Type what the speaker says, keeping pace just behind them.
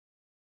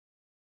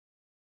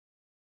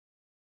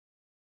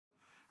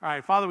All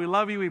right, Father, we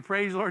love you. We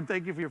praise you, Lord.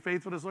 Thank you for your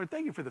faithfulness, Lord.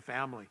 Thank you for the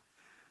family.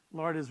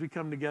 Lord, as we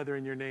come together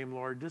in your name,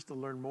 Lord, just to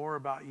learn more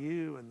about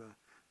you and the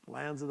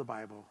lands of the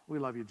Bible. We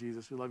love you,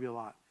 Jesus. We love you a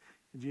lot.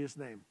 In Jesus'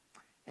 name,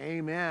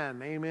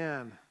 amen,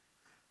 amen.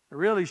 I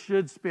really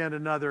should spend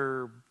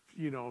another,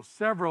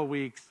 several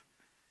weeks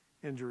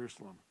in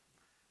Jerusalem.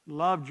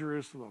 Love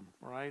Jerusalem,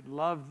 right?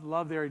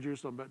 Love the area of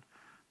Jerusalem.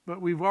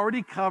 But we've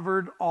already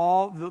covered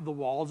all the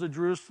walls of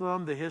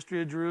Jerusalem, the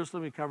history of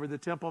Jerusalem. We covered the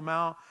Temple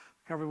Mount,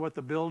 covered what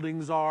the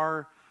buildings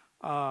are.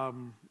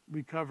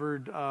 We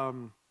covered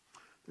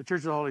the Church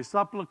of the Holy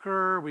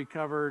Sepulchre. We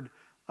covered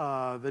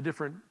the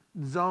different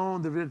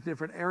zones, the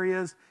different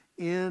areas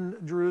in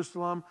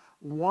Jerusalem.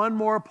 One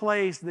more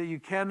place that you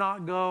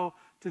cannot go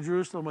to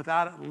Jerusalem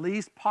without at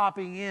least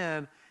popping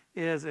in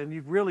is, and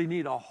you really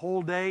need a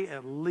whole day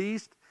at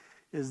least,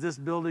 is this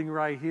building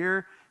right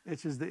here,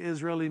 which is the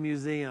Israeli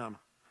Museum.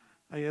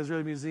 The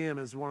Israeli Museum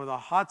is one of the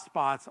hot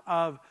spots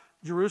of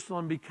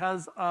Jerusalem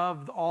because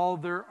of all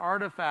their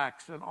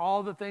artifacts and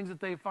all the things that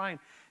they find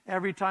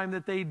every time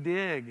that they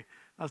dig.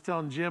 I was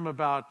telling Jim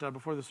about,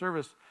 before the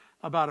service,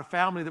 about a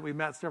family that we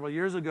met several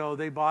years ago.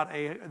 They bought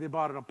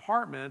an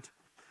apartment,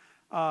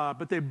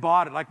 but they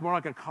bought it more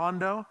like a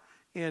condo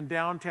in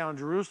downtown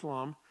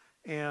Jerusalem.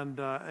 And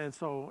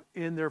so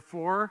in their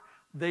floor,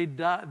 they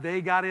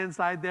got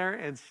inside there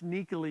and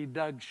sneakily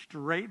dug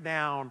straight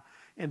down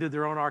and did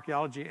their own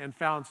archaeology and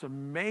found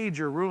some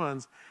major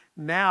ruins.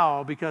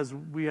 Now, because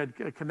we had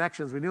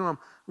connections, we knew them,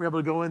 we were able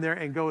to go in there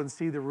and go and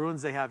see the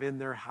ruins they have in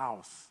their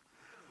house.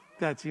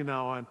 That's,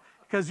 and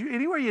because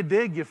anywhere you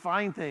dig, you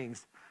find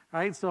things,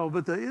 right? So,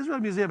 but the Israel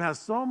Museum has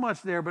so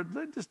much there, but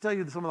let me just tell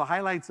you some of the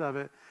highlights of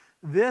it.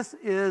 This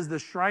is the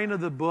shrine of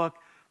the book.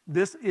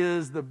 This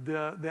is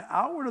the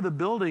outward of the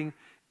building.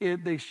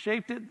 They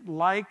shaped it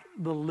like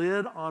the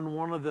lid on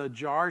one of the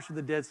jars for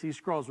the Dead Sea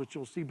Scrolls, which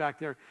you'll see back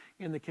there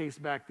in the case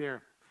back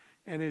there.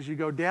 And as you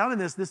go down in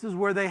this is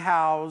where they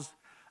house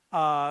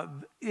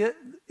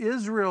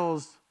Israel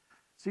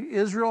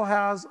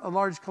has a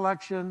large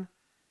collection,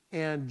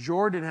 and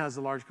Jordan has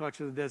a large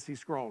collection of the Dead Sea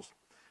Scrolls.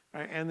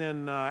 Right? And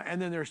then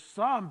there's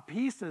some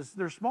pieces,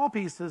 they're small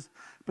pieces,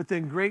 but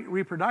then great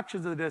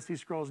reproductions of the Dead Sea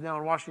Scrolls now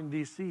in Washington,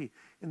 D.C.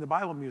 in the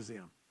Bible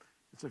Museum.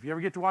 So if you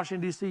ever get to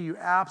Washington, D.C., you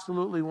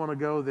absolutely want to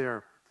go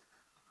there.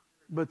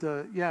 But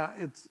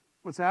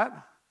what's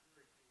that?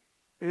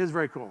 It is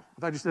very cool.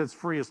 I thought you said it's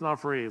free. It's not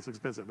free. It's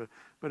expensive,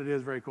 but it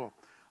is very cool.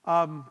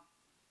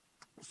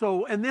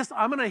 So, and this,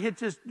 I'm going to hit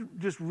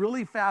just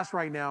really fast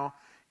right now.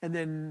 And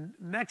then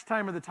next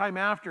time or the time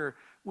after,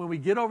 when we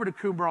get over to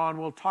Qumran,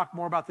 we'll talk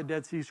more about the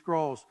Dead Sea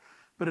Scrolls.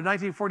 But in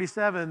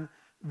 1947,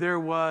 there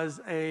was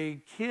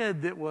a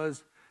kid that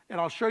was, and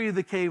I'll show you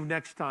the cave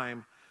next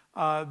time.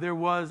 There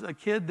was a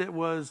kid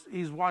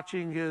he's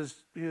watching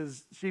his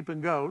sheep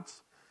and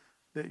goats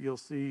that you'll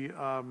see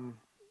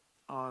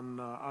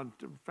in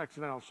fact,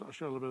 tonight I'll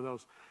show a little bit of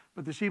those.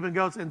 But the sheep and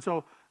goats, and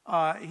so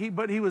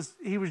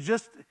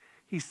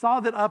he saw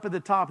that up at the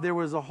top there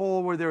was a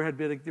hole where there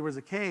was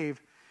a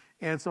cave,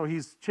 and so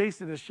he's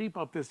chasing his sheep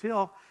up this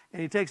hill,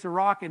 and he takes a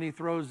rock and he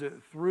throws it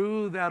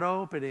through that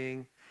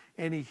opening,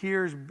 and he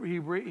hears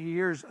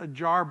a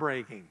jar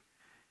breaking.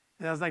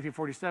 And that was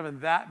 1947.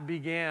 That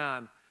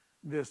began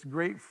this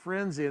great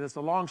frenzy, and it's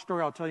a long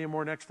story. I'll tell you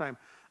more next time,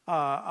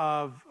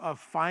 of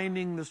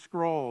finding the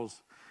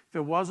scrolls. If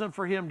it wasn't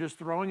for him just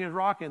throwing his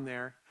rock in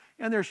there,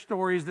 and there's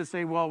stories that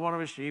say, well, one of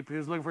his sheep, he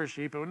was looking for a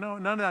sheep. No,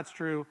 none of that's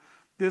true.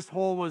 This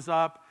hole was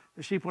up.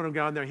 The sheep wouldn't have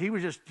gone there. He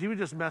was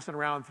just messing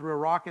around, threw a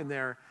rock in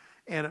there,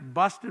 and it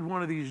busted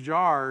one of these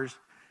jars,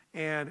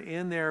 and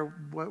in there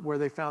where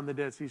they found the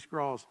Dead Sea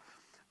Scrolls.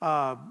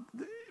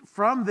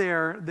 From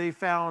there, they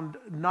found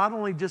not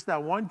only just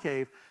that one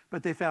cave,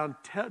 but they found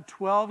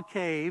 12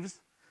 caves,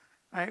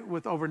 right,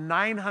 with over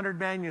 900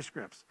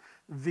 manuscripts.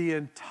 The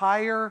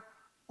entire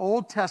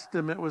Old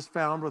Testament was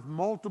found with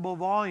multiple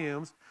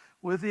volumes,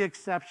 with the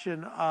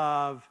exception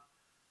of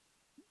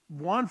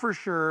one for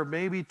sure,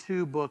 maybe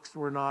two books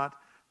were not.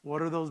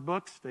 What are those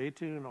books? Stay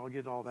tuned, I'll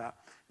get all that.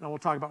 And we'll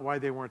talk about why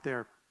they weren't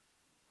there.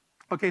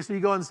 Okay, so you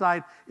go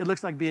inside. It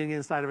looks like being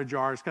inside of a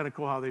jar. It's kind of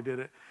cool how they did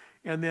it.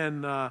 And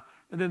then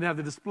they have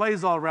the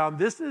displays all around.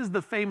 This is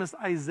the famous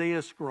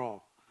Isaiah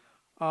scroll.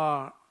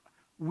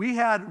 We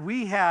had,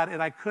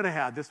 and I could have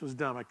had, this was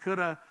dumb. I could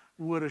have,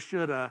 would have,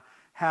 should have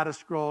had a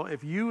scroll.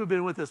 If you have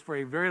been with us for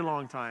a very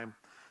long time,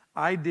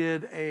 we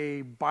did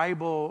a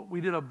Bible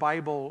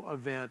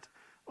event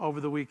over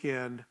the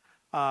weekend.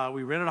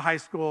 We rented a high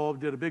school,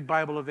 did a big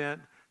Bible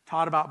event,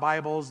 taught about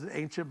Bibles,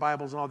 ancient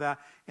Bibles and all that.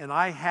 And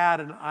I had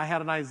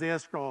an Isaiah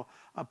scroll,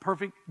 a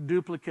perfect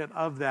duplicate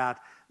of that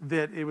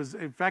it was,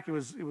 in fact, it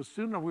was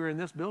soon we were in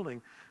this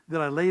building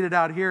that I laid it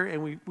out here,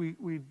 and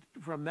we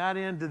from that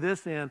end to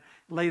this end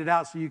laid it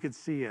out so you could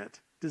see it.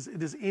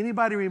 Does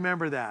anybody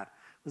remember that?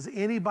 Was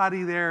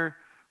anybody there?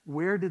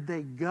 Where did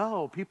they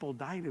go? People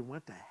died and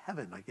went to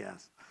heaven, I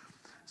guess.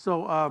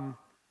 So,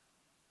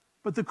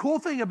 but the cool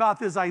thing about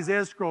this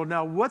Isaiah scroll,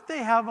 now what they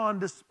have on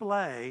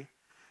display,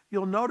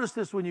 you'll notice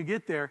this when you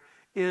get there,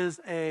 is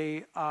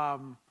a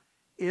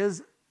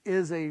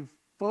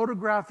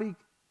photographic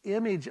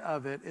image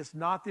of it. It's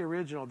not the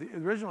original. The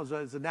original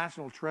is a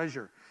national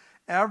treasure.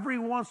 Every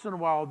once in a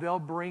while, they'll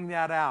bring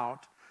that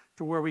out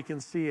to where we can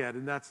see it.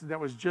 And that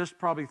was just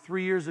probably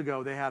 3 years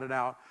ago they had it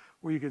out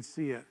where you could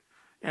see it.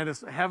 And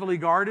it's heavily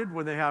guarded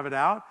when they have it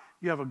out.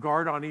 You have a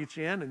guard on each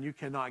end, and you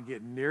cannot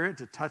get near it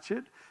to touch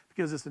it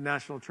because it's a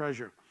national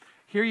treasure.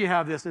 Here you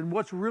have this. And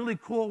what's really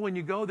cool when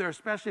you go there,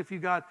 especially if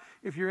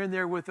you're in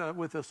there with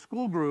a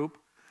school group,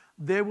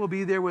 they will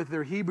be there with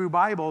their Hebrew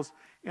Bibles,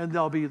 and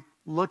they'll be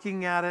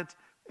looking at it,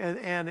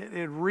 and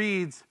it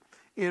reads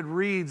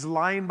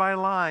line by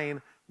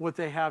line what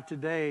they have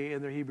today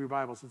in their Hebrew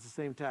Bibles. It's the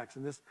same text,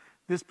 and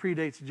this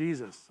predates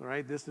Jesus. All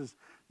right, this is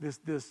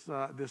this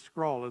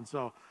scroll, and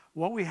so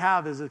what we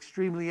have is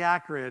extremely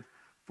accurate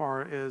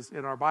far as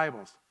in our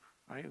Bibles.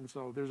 Right, and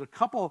so there's a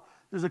couple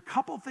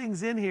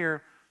things in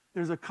here.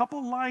 There's a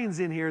couple lines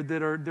in here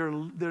that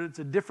it's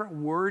a different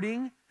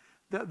wording.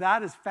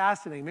 That is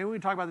fascinating. Maybe we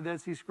can talk about the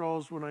Dead Sea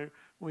Scrolls when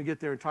we get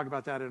there and talk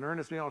about that in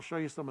earnest. Maybe I'll show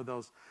you some of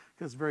those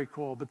because it's very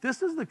cool. But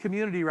this is the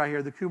community right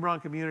here, the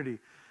Qumran community,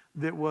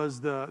 that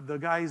was the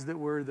guys that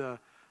were the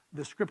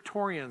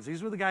scriptorians.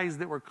 These were the guys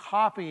that were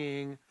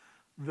copying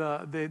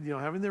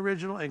having the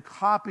original and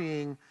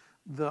copying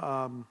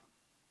the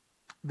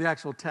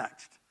actual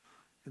text.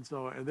 And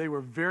so they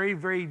were very,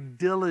 very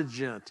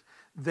diligent.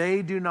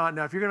 They do not,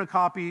 now if you're going to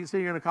copy, say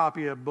you're going to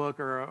copy a book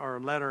or a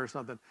letter or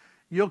something,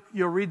 you'll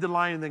read the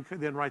line and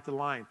then write the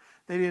line.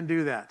 They didn't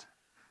do that.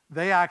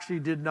 They actually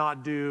did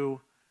not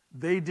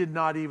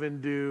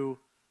even do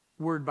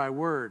word by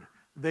word.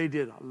 They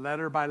did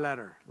letter by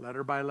letter,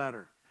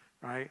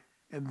 right?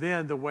 And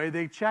then the way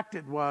they checked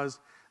it was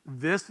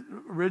this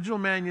original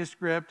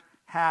manuscript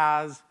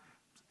has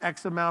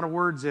X amount of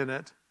words in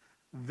it.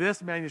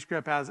 This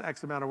manuscript has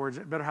X amount of words.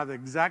 It better have the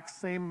exact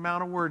same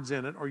amount of words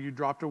in it, or you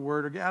dropped a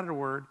word or added a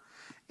word.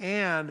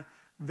 And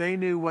they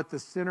knew what the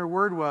center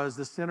word was.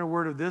 The center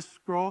word of this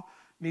scroll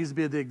needs to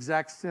be the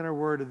exact center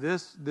word of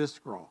this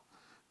scroll.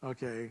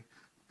 Okay,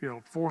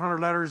 400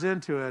 letters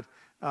into it,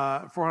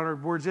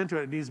 400 words into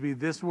it, it needs to be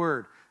this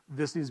word.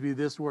 This needs to be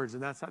this words,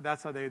 and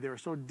that's how they were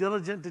so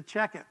diligent to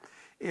check it.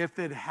 If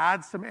it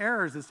had some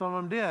errors, as some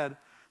of them did,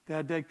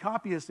 that had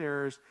copyist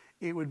errors,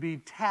 it would be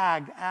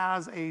tagged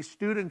as a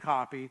student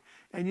copy,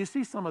 and you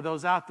see some of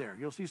those out there.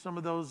 You'll see some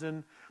of those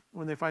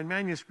when they find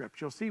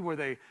manuscripts. You'll see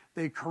where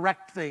they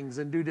correct things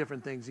and do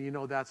different things,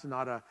 and that's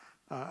not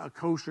a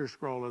kosher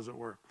scroll, as it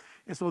were.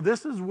 And so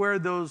this is where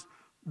the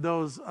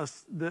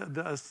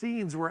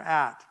Essenes were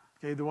at.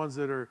 Okay, the ones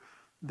that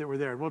were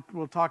there.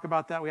 We'll talk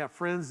about that. We have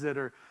friends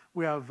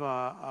we have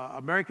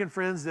American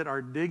friends that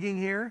are digging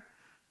here.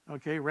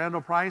 Okay,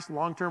 Randall Price,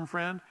 long-term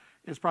friend,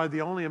 is probably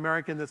the only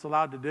American that's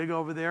allowed to dig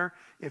over there.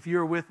 If you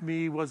were with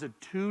me, was it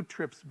 2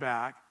 trips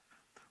back?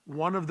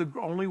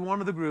 Only one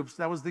of the groups.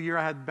 That was the year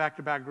I had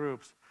back-to-back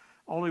groups.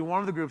 Only one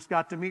of the groups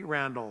got to meet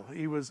Randall.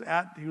 He was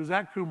at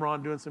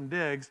Qumran doing some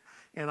digs,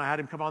 and I had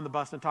him come on the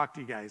bus and talk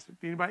to you guys.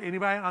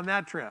 Anybody on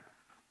that trip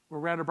where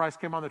Randall Bryce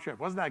came on the trip?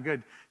 Wasn't that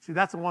good? See,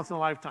 that's a once in a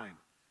lifetime.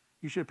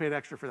 You should have paid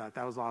extra for that.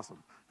 That was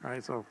awesome. All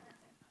right, so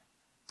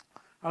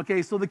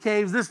okay, so the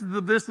caves. This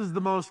is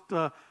the most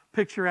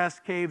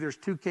picturesque cave. There's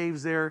 2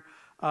 caves there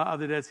of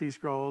the Dead Sea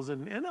Scrolls,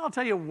 and I'll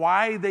tell you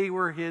why they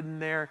were hidden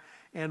there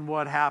and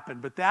what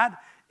happened. But that's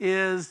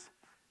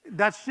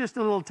just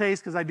a little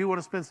taste, because I do want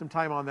to spend some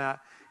time on that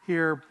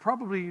here.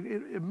 Probably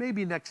it may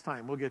be next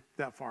time we'll get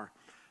that far,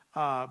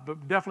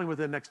 but definitely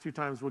within the next 2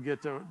 times we'll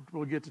get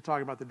to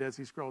talk about the Dead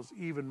Sea Scrolls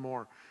even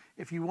more.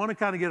 If you want to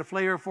kind of get a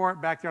flavor for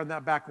it, back there on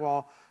that back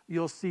wall,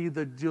 you'll see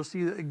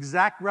the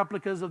exact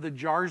replicas of the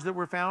jars that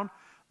were found.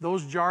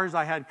 Those jars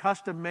I had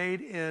custom made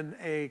in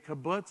a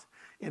kibbutz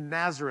in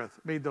Nazareth,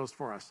 made those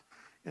for us.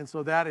 And so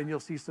and you'll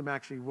see some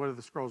actually what do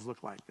the scrolls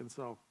look like. And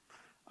so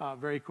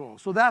very cool.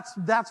 So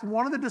that's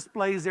one of the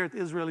displays there at the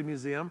Israeli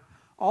Museum.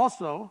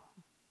 Also,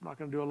 I'm not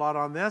going to do a lot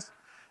on this.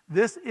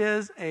 This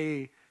is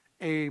a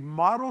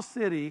model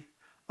city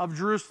of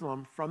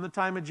Jerusalem from the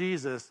time of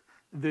Jesus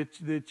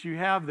that you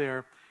have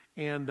there.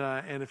 And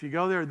if you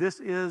go there,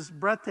 this is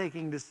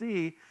breathtaking to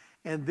see.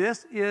 And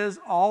this is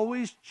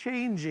always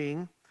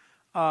changing.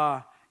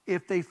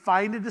 If they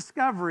find a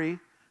discovery,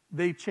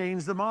 they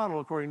change the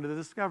model according to the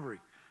discovery,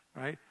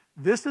 right?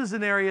 This is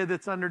an area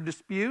that's under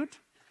dispute.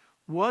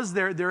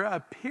 There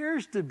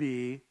appears to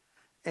be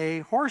a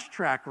horse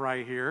track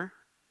right here,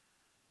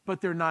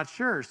 but they're not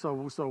sure. So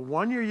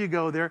 1 year you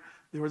go there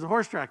was a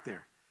horse track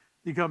there.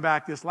 You come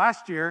back this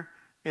last year,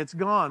 it's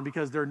gone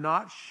because they're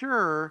not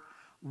sure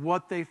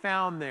what they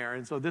found there.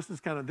 And so this is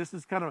kind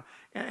of,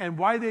 and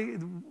why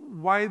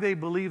they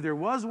believe there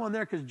was one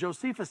there, because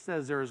Josephus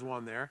says there is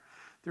one there.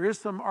 There is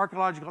some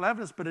archaeological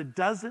evidence, but it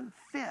doesn't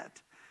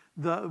fit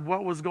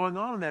what was going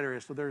on in that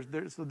area. So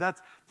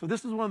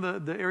this is one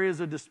of the areas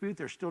of dispute.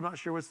 They're still not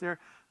sure what's there.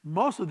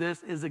 Most of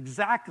this is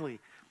exactly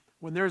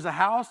when there's a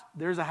house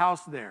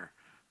there.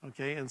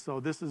 Okay, and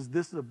so this is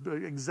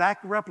an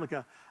exact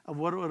replica of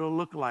what it'll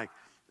look like.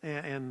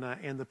 And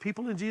the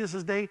people in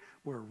Jesus' day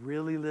were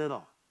really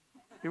little.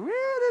 They're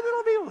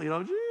really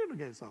little people,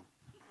 Okay, so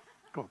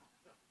cool.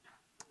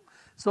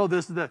 So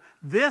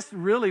this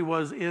really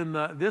was in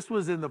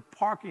the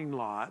parking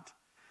lot,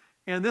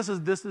 and this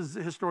is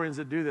historians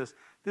that do this.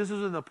 This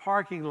was in the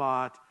parking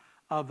lot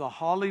of the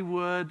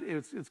Hollywood.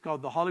 It's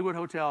called the Hollywood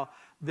Hotel.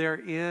 They're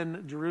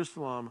in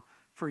Jerusalem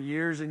for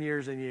years and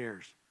years and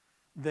years.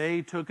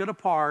 They took it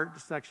apart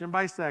section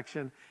by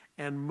section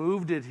and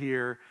moved it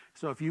here.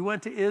 So if you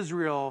went to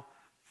Israel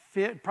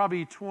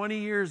probably 20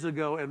 years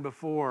ago and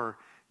before,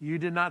 you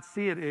did not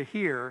see it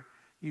here.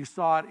 You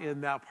saw it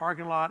in that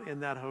parking lot in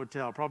that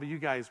hotel. Probably you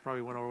guys went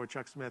over with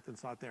Chuck Smith and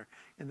saw it there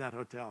in that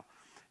hotel,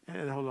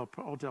 in the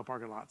hotel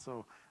parking lot.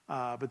 So,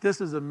 but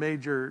this is a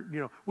major,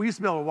 we used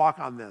to be able to walk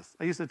on this.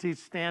 I used to teach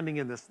standing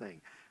in this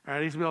thing. All right,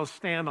 I used to be able to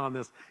stand on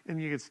this,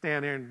 and you could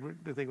stand there, and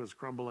the thing was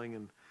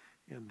crumbling.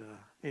 And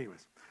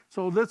anyways,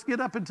 so let's get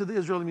up into the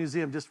Israeli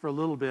Museum just for a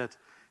little bit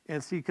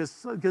and see,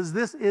 because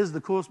this is the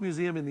coolest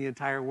museum in the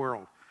entire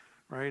world.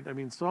 Right? I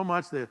mean, so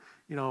much that,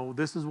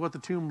 this is what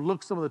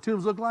some of the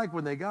tombs look like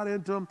when they got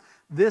into them.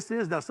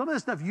 Now some of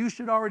this stuff you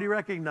should already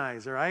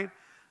recognize, all right?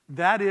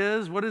 That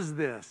is, what is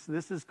this?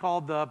 This is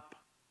called the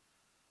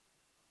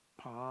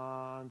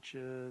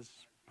Pontius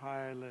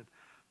Pilate.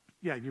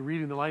 Yeah, you're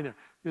reading the line there.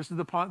 This is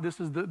the Pontius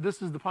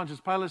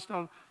Pilate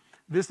stone.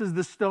 This is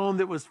the stone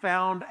that was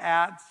found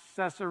at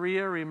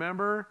Caesarea,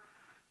 remember?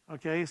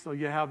 Okay, so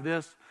you have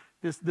this.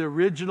 The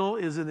original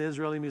is in the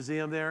Israeli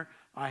Museum there.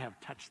 I have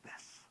touched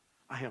this.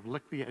 I have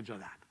licked the edge of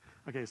that.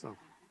 Okay, so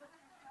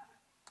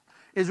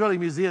Israeli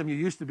Museum, you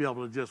used to be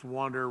able to just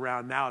wander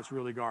around. Now it's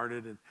really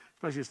guarded, and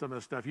especially some of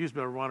the stuff. You used to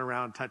be able to run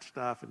around, touch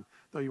stuff, and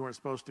though you weren't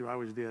supposed to, I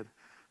always did.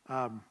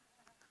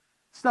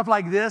 Stuff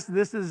like this.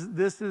 This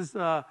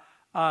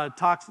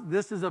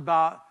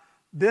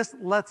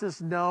lets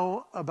us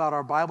know about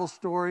our Bible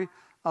story,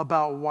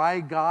 about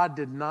why God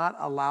did not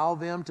allow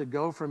them to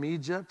go from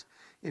Egypt.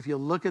 If you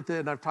look at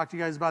and I've talked to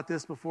you guys about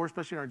this before,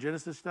 especially in our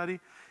Genesis study,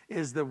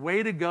 is the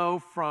way to go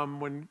from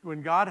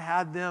when God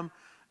had them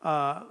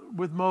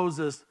with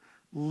Moses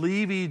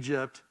leave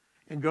Egypt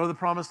and go to the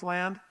promised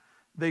land,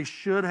 they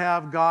should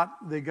have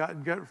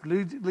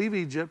leave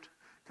Egypt,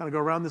 kind of go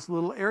around this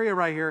little area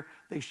right here.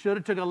 They should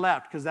have took a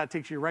left because that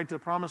takes you right to the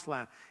promised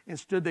land.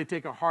 Instead, they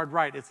take a hard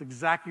right. It's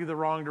exactly the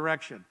wrong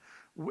direction.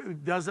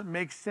 It doesn't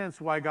make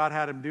sense why God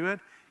had them do it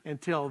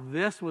until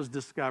this was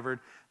discovered.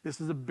 This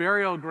is a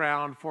burial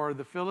ground for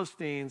the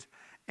Philistines,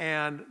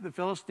 and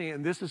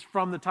this is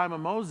from the time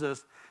of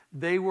Moses.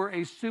 They were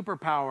a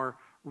superpower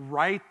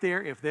right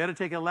there. If they had to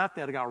take a left,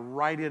 they had got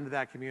right into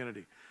that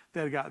community.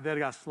 They had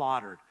got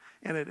slaughtered.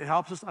 And it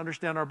helps us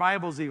understand our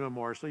Bibles even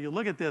more. So you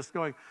look at this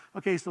going,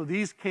 okay, so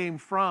these came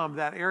from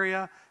that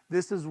area.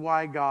 This is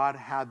why God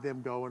had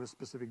them go in a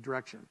specific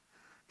direction.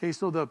 Okay,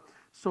 so the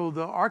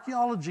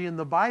archaeology in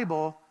the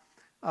Bible,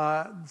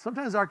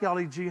 sometimes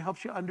archaeology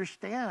helps you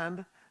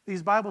understand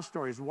these Bible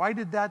stories. Why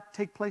did that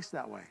take place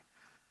that way?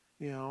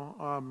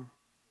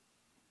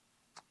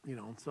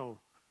 So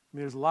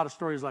there's a lot of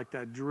stories like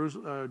that.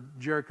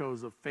 Jericho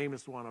is a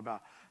famous one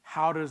about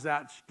how does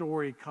that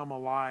story come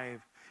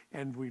alive.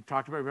 And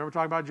remember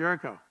talking about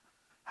Jericho,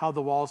 how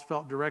the walls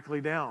fell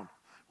directly down.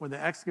 When they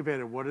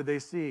excavated, what did they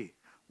see?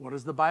 What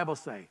does the Bible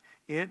say?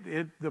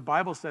 The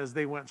Bible says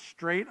they went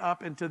straight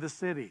up into the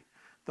city.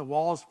 The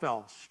walls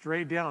fell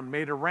straight down,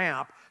 made a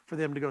ramp for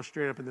them to go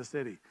straight up in the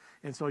city.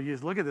 And so you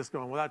just look at this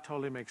going, well, that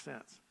totally makes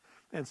sense.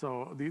 And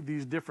so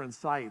these different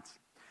sites.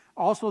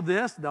 Also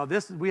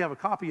we have a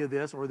copy of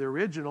this, or the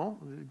original,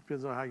 it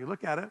depends on how you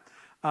look at it,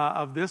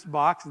 of this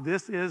box.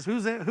 This is,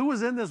 who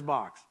was in this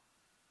box?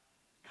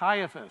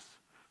 Caiaphas.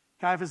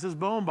 Caiaphas'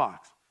 bone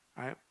box.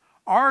 Right?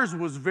 Ours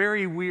was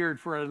very weird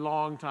for a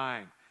long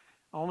time.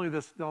 Only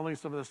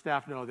some of the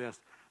staff know this.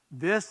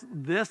 This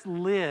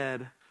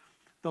lid,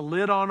 the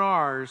lid on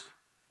ours,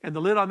 and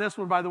the lid on this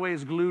one, by the way,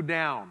 is glued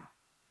down.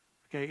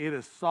 Okay, it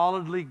is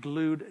solidly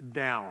glued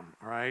down,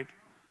 all right?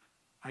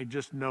 I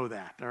just know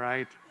that, all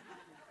right?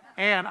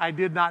 And I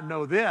did not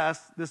know this.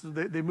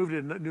 They moved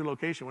it to a new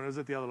location when it was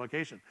at the other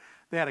location.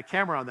 They had a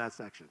camera on that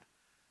section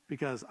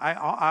because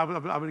I'm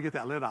going to get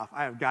that lid off.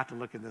 I have got to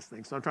look in this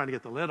thing. So I'm trying to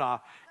get the lid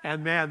off.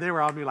 And, man, they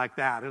were on me like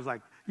that. It was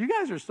like, you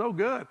guys are so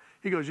good.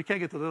 He goes, you can't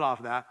get the lid off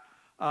of that.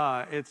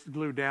 It's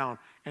glued down.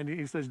 And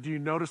he says, do you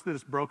notice that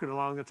it's broken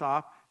along the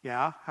top?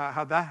 Yeah.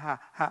 How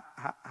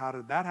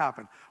did that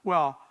happen?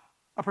 Well,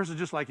 a person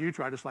just like you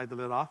tried to slide the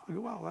lid off. I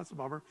go, well, that's a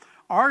bummer.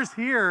 Ours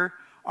here,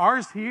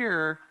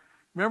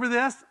 remember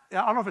this?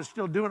 I don't know if it's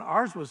still doing it.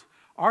 Ours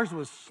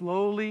was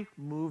slowly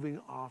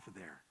moving off of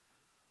there.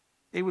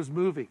 It was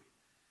moving.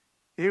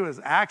 It was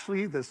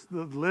actually, the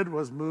lid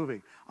was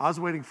moving. I was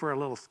waiting for a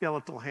little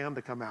skeletal hand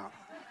to come out.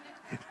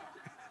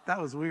 That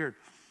was weird.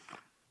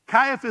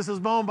 Caiaphas'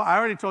 bone, I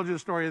already told you the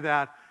story of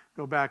that.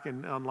 Go back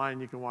online,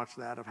 you can watch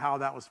that, of how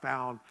that was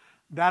found.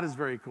 That is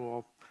very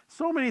cool.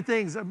 So many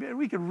things. I mean,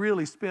 we could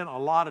really spend a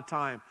lot of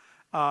time,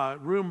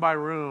 room by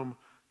room,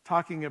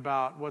 talking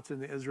about what's in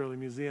the Israeli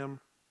Museum.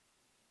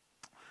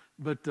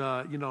 But,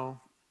 the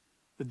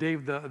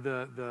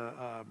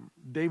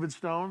David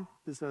stone,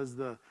 this says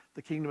the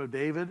kingdom of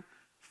David,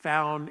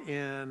 found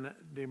in,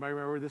 do anybody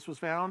remember where this was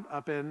found?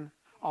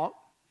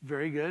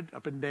 Very good,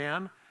 up in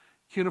Dan.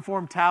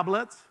 Cuneiform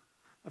tablets.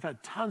 I've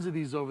had tons of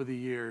these over the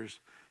years.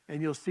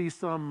 And you'll see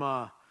some,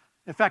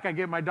 in fact,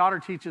 my daughter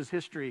teaches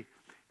history,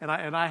 and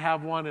I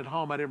have one at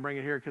home. I didn't bring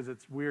it here because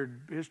it's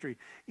weird history.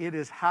 It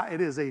is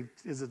a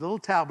little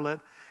tablet,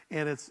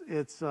 and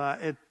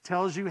it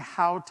tells you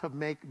how to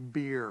make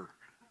beer.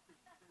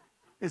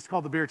 It's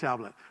called the beer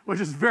tablet, which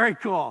is very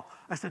cool.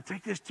 I said,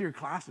 take this to your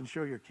class and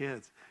show your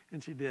kids,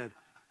 and she did.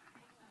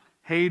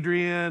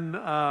 Hadrian,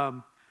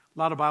 a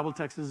lot of Bible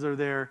texts are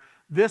there.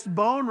 This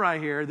bone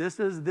right here, this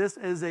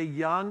is a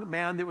young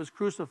man that was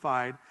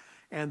crucified.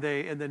 And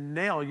the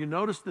nail, you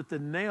notice that the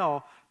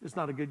nail is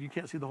not you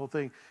can't see the whole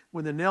thing.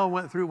 When the nail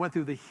went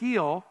through the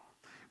heel,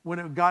 when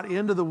it got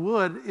into the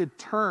wood, it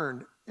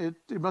turned. It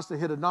must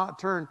have hit a knot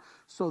turn,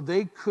 so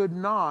they could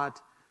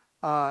not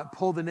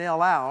pull the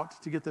nail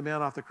out to get the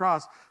man off the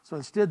cross. So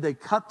instead, they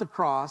cut the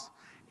cross,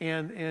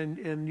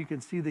 and you can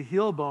see the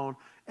heel bone,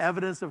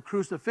 evidence of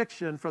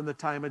crucifixion from the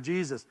time of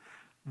Jesus.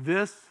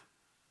 This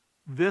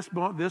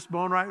bone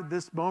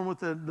with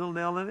the little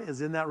nail in it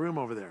is in that room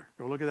over there.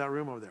 Go look at that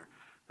room over there.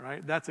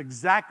 Right? That's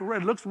exact.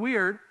 It looks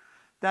weird.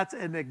 That's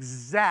an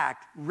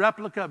exact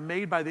replica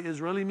made by the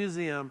Israeli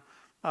Museum.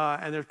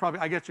 And there's probably,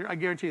 I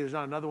guarantee you, there's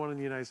not another one in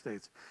the United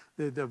States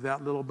of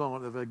that little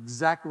bone, of an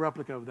exact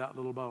replica of that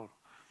little bone.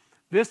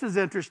 This is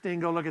interesting.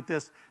 Go look at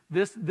this.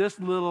 This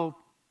little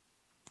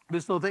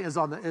thing is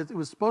it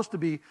was supposed to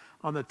be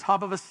on the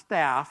top of a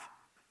staff,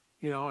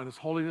 and it's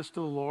holiness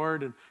to the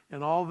Lord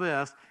and all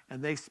this.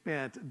 And they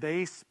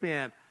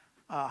spent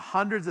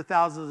hundreds of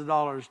thousands of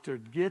dollars to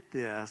get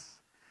this.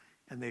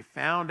 And they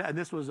found, and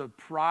this was a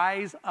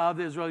prize of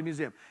the Israeli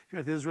Museum. If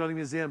you're at the Israeli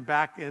Museum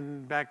back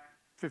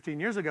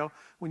 15 years ago,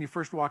 when you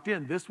first walked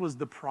in, this was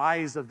the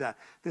prize of that.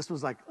 This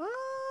was like,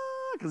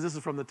 because this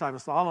is from the time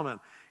of Solomon.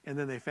 And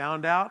then they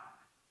found out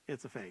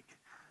it's a fake,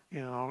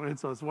 and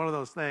so it's one of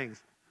those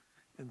things.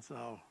 And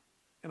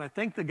I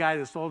think the guy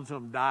that sold it to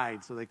him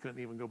died, so they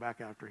couldn't even go back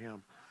after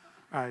him.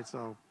 All right,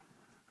 so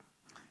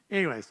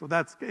anyway, so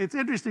it's an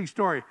interesting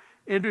story.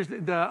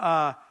 Interesting.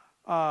 The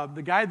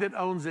guy that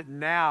owns it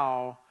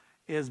now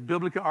is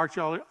Biblical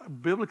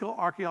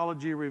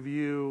Archaeology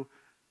Review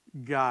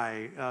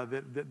guy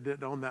that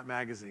owned that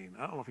magazine.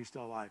 I don't know if he's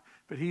still alive,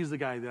 but he's the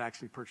guy that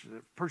actually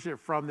purchased it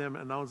from them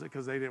and owns it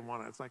because they didn't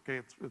want it. It's like,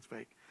 okay, it's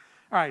fake.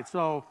 All right,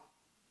 so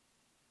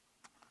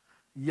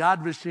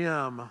Yad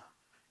Vashem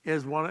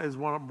is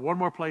one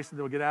more place, and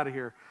then we'll get out of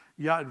here.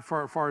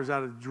 Far as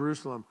out of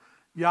Jerusalem,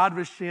 Yad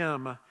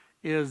Vashem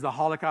is the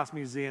Holocaust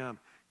Museum.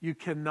 You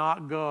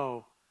cannot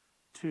go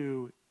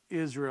to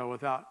Israel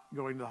without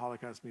going to the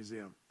Holocaust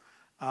Museum.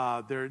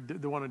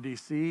 The one in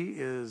D.C.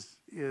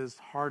 is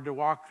hard to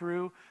walk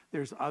through.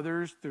 There's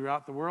others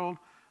throughout the world.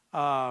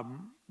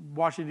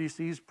 Washington,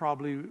 D.C.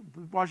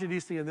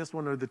 and this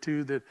one are the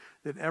two that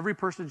every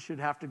person should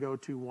have to go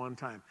to one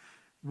time.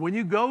 When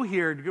you go to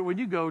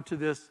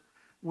the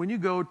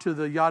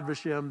Yad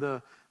Vashem,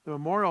 the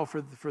memorial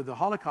for the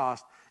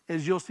Holocaust,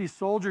 is you'll see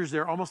soldiers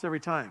there almost every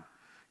time,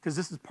 because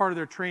this is part of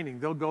their training.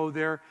 They'll go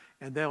there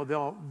and they'll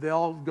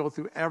go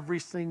through every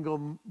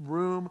single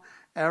room.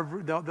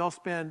 They'll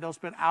spend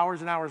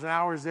hours and hours and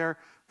hours there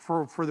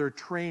for their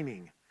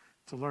training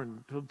to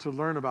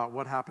learn about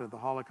what happened at the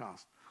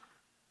Holocaust.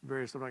 I'm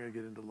not going to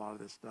get into a lot of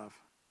this stuff.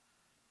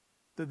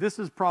 This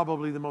is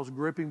probably the most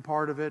gripping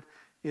part of it.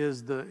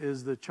 Is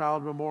the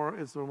child memorial?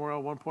 It's the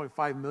memorial.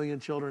 1.5 million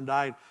children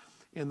died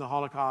in the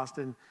Holocaust,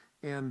 and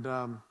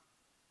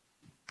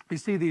you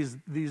see these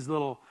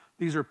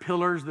are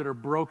pillars that are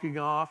broken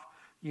off.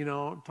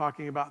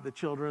 Talking about the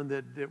children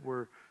that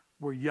were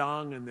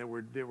young and that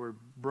were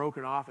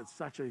broken off at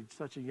such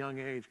a young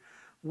age.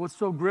 What's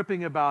so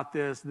gripping about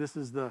this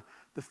is the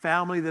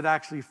family that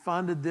actually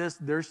funded this.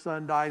 Their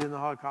son died in the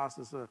Holocaust.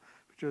 It's a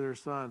picture of their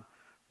son.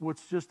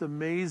 What's just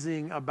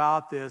amazing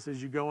about this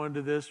is you go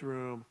into this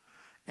room,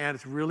 and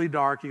it's really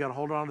dark. You got to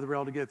hold on to the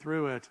rail to get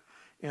through it.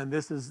 And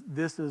this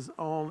is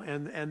on,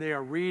 and they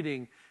are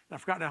reading.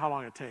 I've forgotten how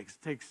long it takes.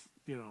 It takes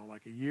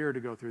like a year to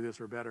go through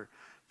this or better.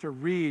 To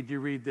read,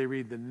 they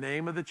read the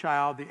name of the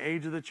child, the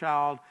age of the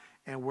child,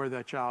 and where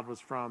that child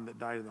was from that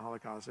died in the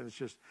Holocaust. And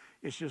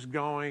it's just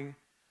going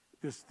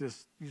this.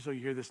 So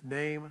you hear this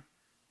name,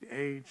 the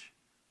age,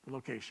 the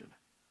location,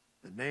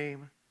 the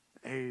name,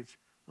 the age,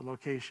 the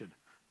location.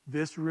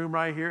 This room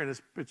right here, and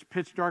it's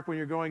pitch dark when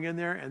you're going in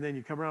there, and then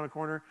you come around a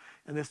corner,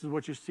 and this is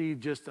what you see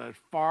just as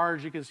far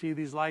as you can see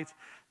these lights.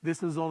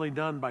 This is only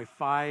done by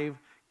 5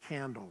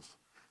 candles.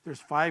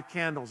 There's 5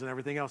 candles, and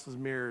everything else is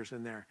mirrors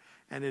in there.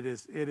 And it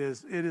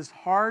is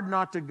hard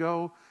not to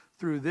go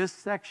through this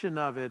section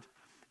of it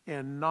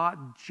and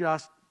not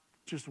just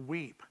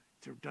weep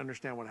to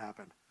understand what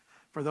happened.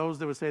 For those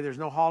that would say there's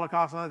no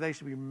Holocaust on it, they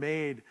should be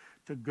made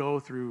to go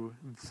through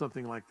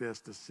something like this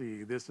to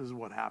see this is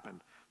what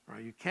happened.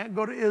 Right? You can't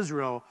go to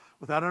Israel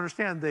without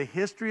understanding the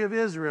history of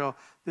Israel.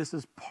 This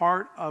is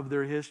part of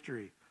their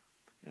history,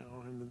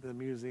 in the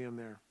museum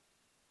there.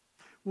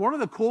 One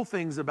of the cool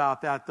things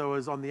about that, though,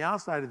 is on the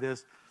outside of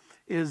this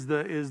is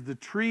the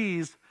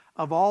trees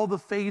of all the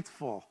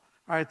faithful.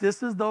 All right,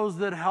 this is those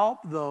that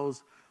helped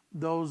those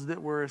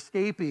that were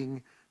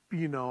escaping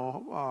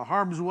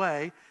harm's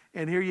way.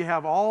 And here you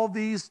have all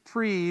these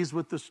trees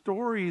with the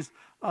stories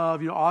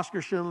of,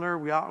 Oscar Schindler.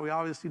 We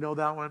obviously know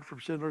that one from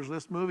Schindler's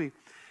List movie.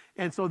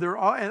 And so they're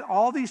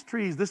all these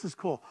trees. This is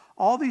cool.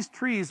 All these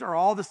trees are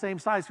all the same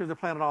size because they're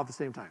planted all at the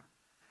same time,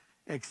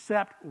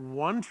 except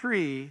one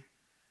tree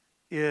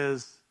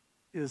is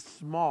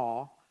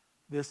small.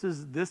 This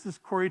is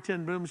Corrie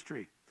ten Boom's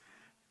tree.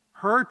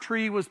 Her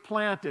tree was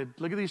planted.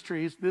 Look at these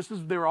trees.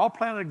 They were all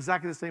planted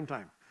exactly the same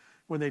time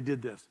when they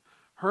did this.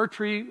 Her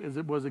tree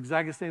was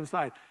exactly the same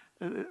size.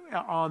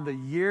 On the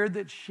year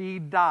that she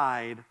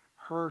died,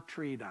 her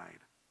tree died.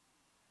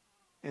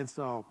 And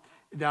so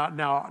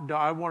now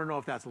I want to know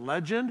if that's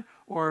legend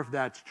or if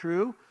that's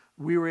true.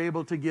 We were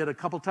able to get a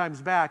couple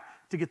times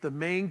back to get the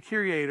main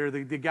curator,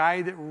 the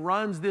guy that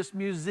runs this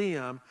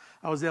museum.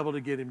 I was able to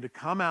get him to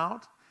come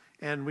out,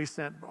 and we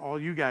sent all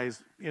you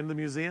guys in the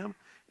museum.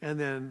 And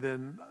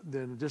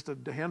then just a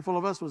handful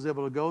of us was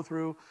able to go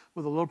through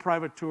with a little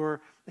private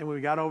tour. And when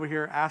we got over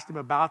here, asked him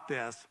about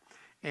this,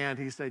 and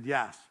he said,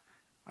 yes,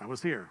 I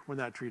was here when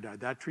that tree died.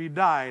 That tree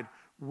died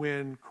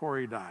when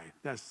Corrie died.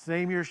 That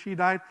same year she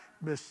died,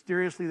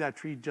 mysteriously that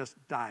tree just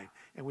died,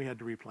 and we had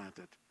to replant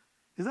it.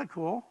 Isn't that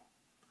cool?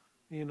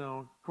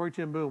 Corrie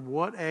ten Boom,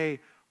 what a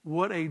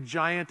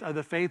giant of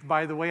the faith.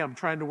 By the way, I'm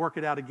trying to work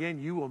it out again.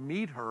 You will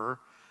meet her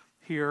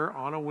here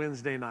on a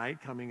Wednesday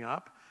night coming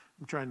up.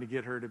 I'm trying to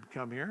get her to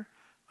come here,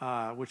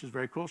 which is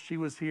very cool. She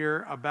was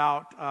here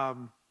about,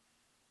 some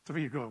of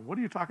you are going, what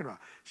are you talking about?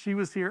 She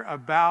was here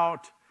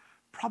about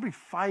probably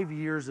 5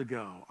 years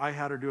ago. I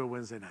had her do a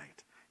Wednesday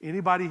night.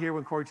 Anybody here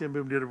when Corrie ten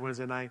Boom did a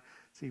Wednesday night?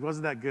 See,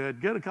 wasn't that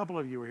good? Good, a couple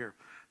of you were here.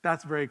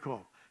 That's very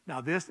cool.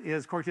 Now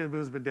Corrie ten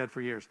Boom's been dead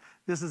for years.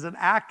 This is an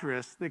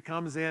actress that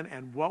comes in,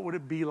 and what would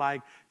it be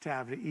like to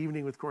have an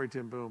evening with Corrie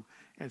ten Boom?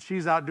 And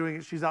she's out doing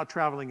it. She's out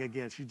traveling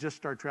again. She just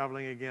started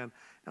traveling again.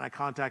 And I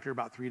contacted her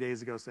about 3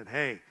 days ago, said,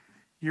 hey,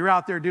 you're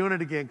out there doing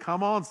it again.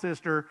 Come on,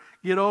 sister,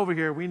 get over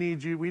here. We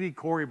need you. We need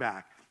Corrie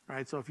back. All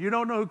right, so if you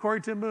don't know who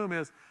Corrie ten Boom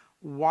is,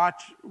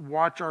 watch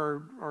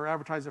our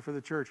advertisement for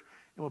the church,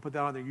 and we'll put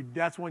that on there.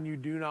 That's one you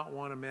do not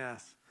want to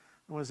miss.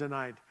 Wednesday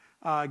night.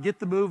 Get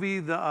the movie,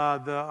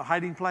 the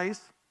Hiding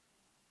Place.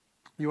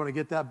 You want to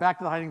get that. Back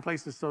to the Hiding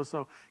Place is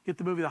so. Get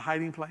the movie, The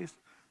Hiding Place.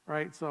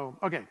 Right? So,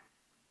 okay.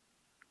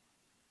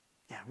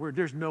 Yeah,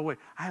 there's no way.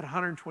 I had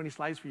 120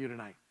 slides for you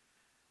tonight.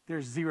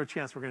 There's zero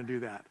chance we're going to do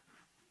that.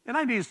 And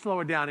I need to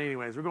slow it down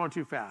anyways. We're going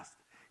too fast.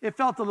 It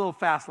felt a little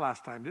fast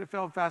last time. Did it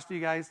feel fast to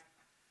you guys?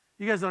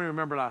 You guys don't even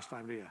remember last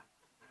time, do you?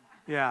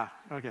 Yeah,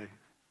 okay.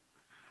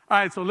 All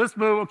right, so let's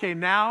move. Okay,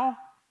 now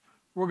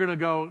we're going to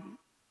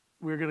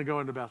go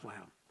into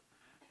Bethlehem.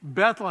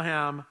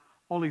 Bethlehem,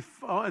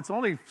 it's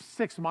only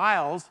 6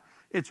 miles.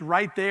 It's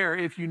right there.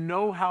 If you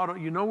know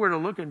where to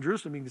look in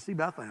Jerusalem, you can see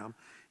Bethlehem.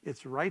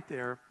 It's right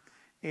there.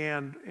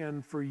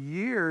 And for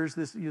years,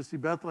 you see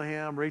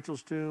Bethlehem,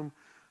 Rachel's tomb,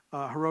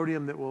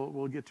 Herodium that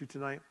we'll get to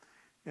tonight.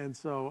 And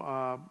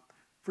so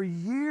for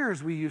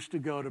years we used to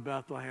go to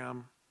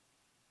Bethlehem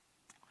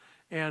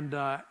and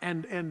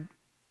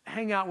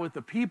hang out with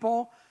the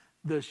people,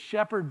 the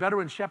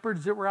veteran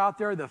shepherds that were out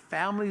there, the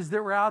families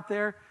that were out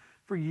there.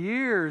 For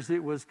years,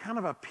 it was kind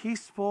of a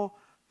peaceful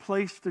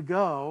place to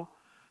go,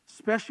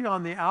 especially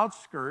on the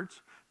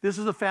outskirts. This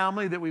is a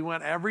family that we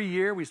went every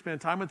year. We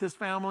spent time with this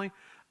family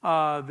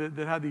that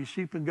had these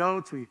sheep and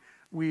goats.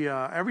 We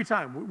every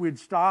time we'd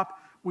stop,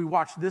 we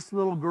watched this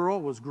little girl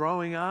was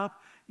growing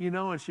up,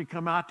 and she'd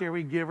come out there.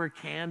 We'd give her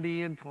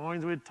candy and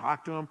coins. We'd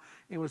talk to them.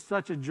 It was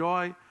such a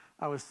joy.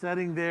 I was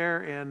sitting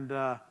there,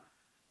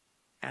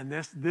 and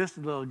this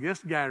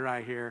guy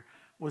right here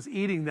was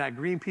eating that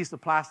green piece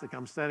of plastic.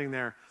 I'm sitting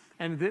there,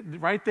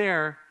 and right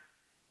there,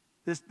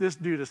 this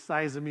dude is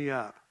sizing me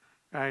up,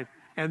 right?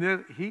 And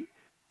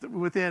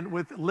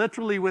then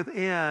literally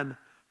within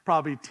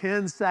probably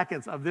 10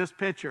 seconds of this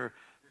picture,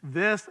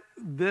 this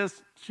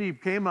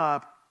sheep came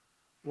up,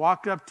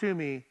 walked up to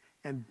me,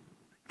 and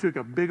took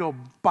a big old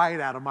bite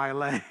out of my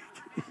leg.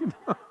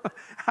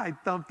 I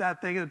thumped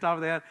that thing in the top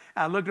of the head.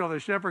 I looked over the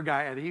shepherd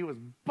guy, and he was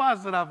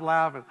busting up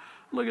laughing.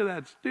 Look at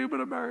that stupid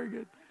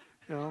American,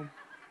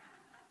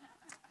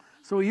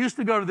 So we used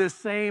to go to this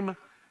same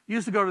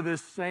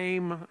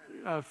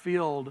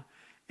field,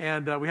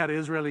 and we had an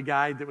Israeli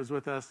guide that was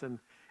with us,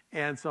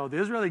 and so the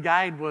Israeli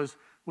guide was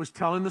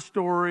telling the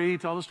story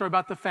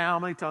about the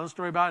family, telling the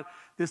story about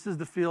this is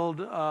the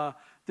field.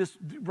 This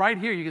right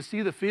here, you can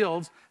see the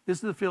fields. This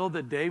is the field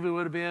that David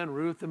would have been,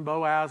 Ruth and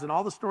Boaz, and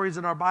all the stories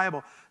in our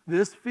Bible.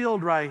 This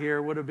field right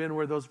here would have been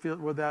where those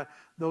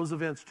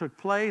events took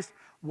place.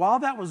 While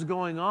that was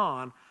going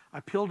on,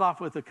 I peeled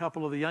off with a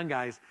couple of the young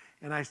guys,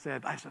 and I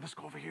said, let's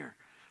go over here,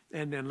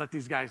 and then let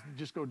these guys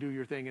just go do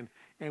your thing.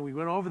 And we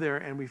went over there,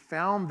 and we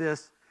found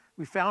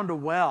a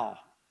well,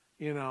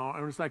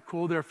 and it's like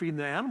cool. They're feeding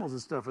the animals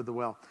and stuff at the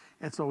well.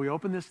 And so we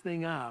opened this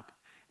thing up,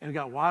 and we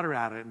got water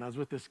out of it. And I was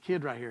with this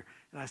kid right here,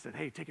 and I said,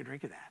 hey, take a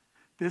drink of that.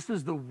 This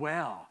is the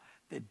well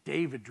that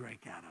David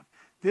drank out of.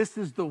 This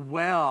is the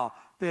well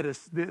that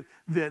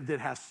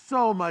has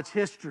so much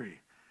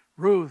history.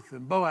 Ruth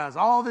and Boaz,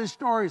 all these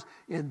stories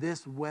in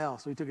this well.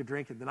 So he took a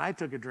drink, and then I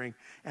took a drink.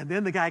 And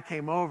then the guy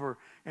came over,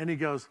 and he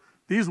goes,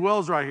 these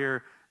wells right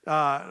here,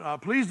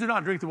 please do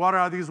not drink the water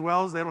out of these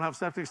wells. They don't have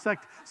septic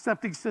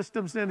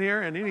systems in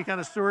here, and any kind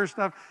of sewer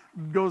stuff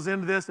goes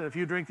into this. And if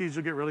you drink these,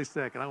 you'll get really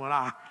sick. And I went,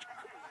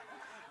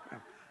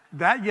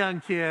 That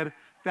young kid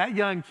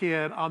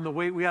on the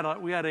way, we had a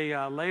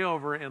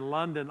layover in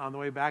London on the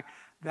way back.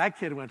 That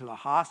kid went to the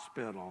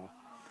hospital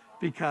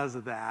because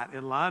of that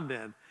in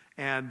London.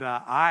 And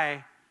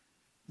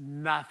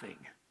nothing.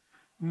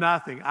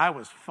 I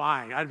was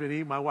fine. I'd been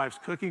eating my wife's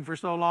cooking for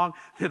so long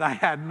that I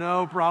had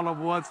no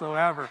problem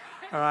whatsoever.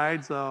 All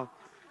right, so,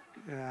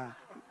 yeah,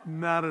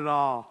 not at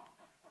all.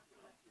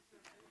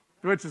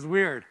 Which is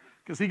weird,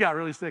 because he got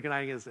really sick and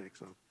I didn't get sick.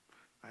 So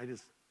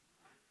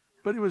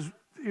but it was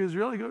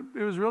really good.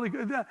 It was really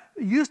good. It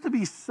used to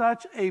be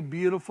such a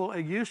beautiful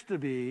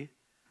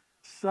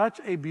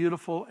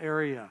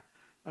area.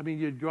 I mean,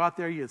 you'd go out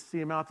there, you'd see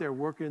them out there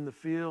working in the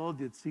field,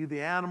 you'd see the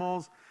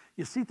animals,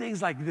 you see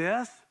things like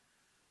this.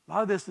 A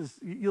lot of this is,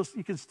 you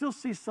can still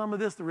see some of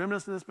this, the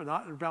remnants of this, but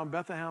not around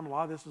Bethlehem. A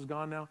lot of this is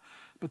gone now.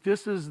 But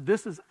this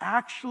is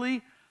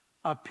actually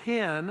a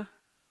pen,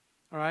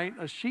 all right,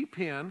 a sheep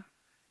pen.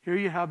 Here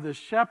you have the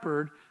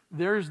shepherd.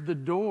 There's the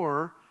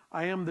door.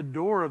 I am the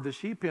door of the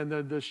sheep pen.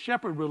 The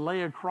shepherd would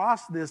lay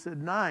across this at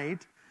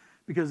night,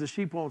 because the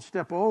sheep won't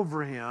step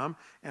over him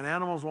and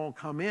animals won't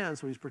come in,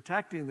 so he's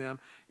protecting them.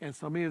 And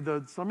some of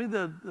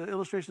the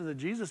illustrations that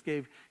Jesus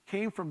gave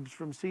came from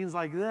scenes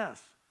like this.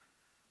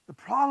 The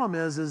problem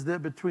is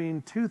that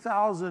between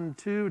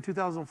 2002,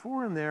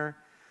 2004 in there,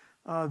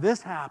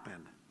 this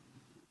happened.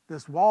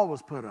 This wall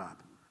was put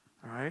up.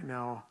 All right,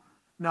 now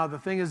the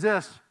thing is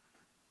this: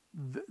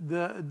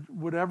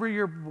 whatever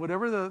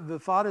the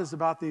thought is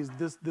about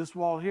this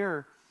wall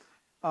here,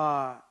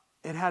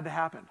 it had to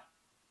happen.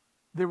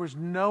 There was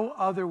no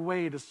other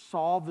way to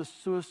solve the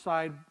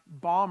suicide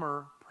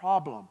bomber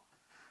problem.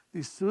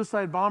 These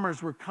suicide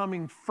bombers were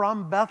coming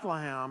from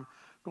Bethlehem,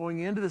 going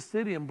into the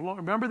city, and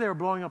remember, they were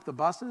blowing up the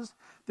buses.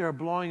 They were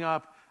blowing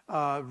up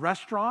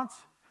restaurants.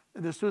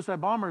 The suicide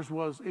bombers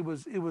was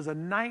a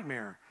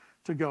nightmare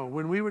to go.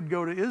 When we would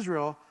go to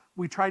Israel,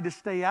 we tried to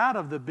stay out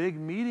of the big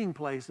meeting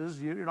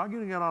places. You're not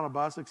going to get on a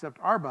bus except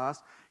our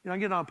bus. You're not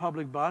getting on a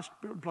public bus,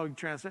 public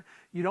transit.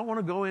 You don't want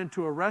to go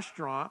into a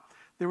restaurant.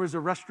 There was a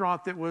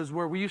restaurant that was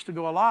where we used to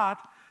go a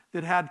lot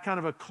that had kind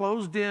of a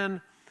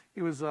closed-in,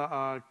 it was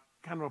a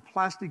kind of a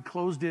plastic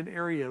closed-in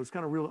area. It was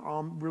kind of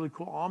really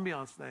cool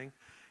ambiance thing.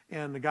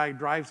 And the guy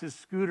drives his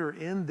scooter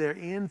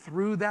in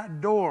through that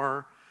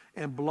door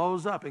and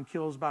blows up and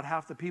kills about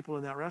half the people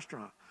in that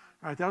restaurant.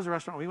 All right, that was a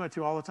restaurant we went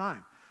to all the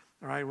time,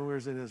 all right, when we were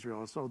in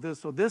Israel. So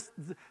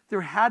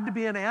there had to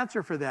be an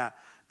answer for that.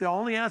 The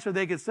only answer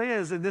they could say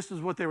is, and this is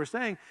what they were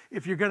saying,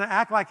 if you're going to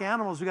act like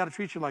animals, we got to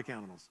treat you like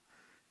animals.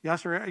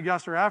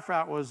 Yasser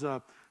Arafat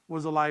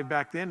was alive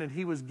back then, and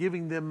he was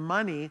giving them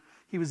money.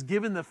 He was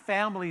giving the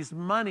families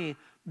money,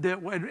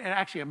 and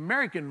actually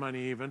American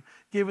money even,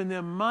 giving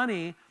them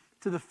money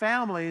to the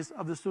families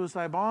of the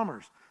suicide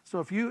bombers. So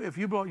if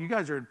you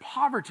guys are in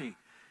poverty,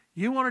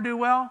 you want to do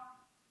well,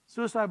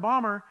 suicide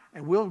bomber,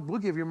 and we'll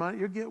give your money.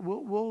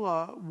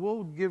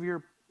 We'll give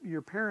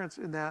your parents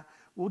in that.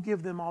 We'll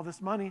give them all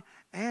this money,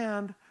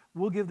 and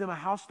we'll give them a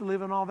house to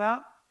live in, all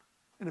that.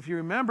 And if you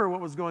remember what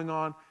was going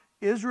on,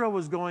 Israel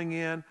was going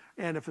in,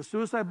 and if a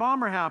suicide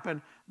bomber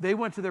happened, they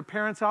went to their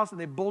parents' house and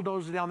they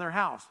bulldozed down their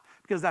house,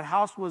 because that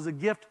house was a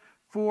gift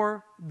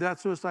for that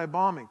suicide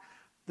bombing.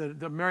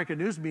 The American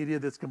news media,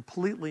 that's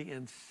completely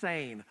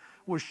insane,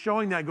 was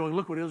showing that, going,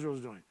 look what Israel's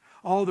doing.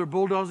 Oh, they're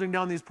bulldozing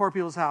down these poor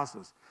people's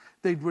houses.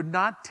 They would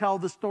not tell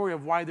the story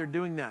of why they're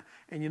doing that.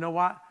 And you know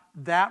what?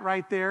 That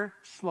right there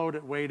slowed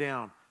it way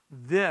down.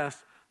 That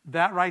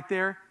right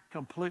there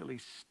completely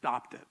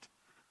stopped it.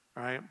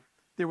 All right?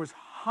 There was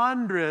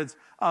hundreds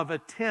of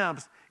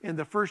attempts in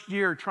the first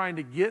year trying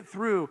to get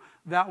through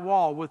that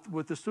wall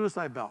with the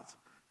suicide belts.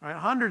 Right?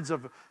 Hundreds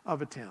of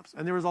attempts.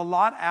 And there was a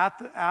lot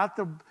at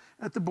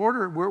the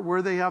border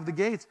where they have the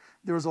gates.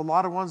 There was a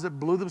lot of ones that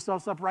blew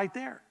themselves up right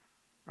there.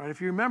 Right?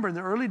 If you remember in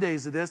the early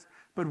days of this,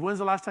 but when's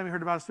the last time you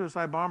heard about a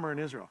suicide bomber in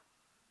Israel?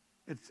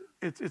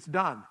 It's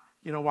done.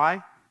 You know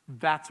why?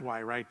 That's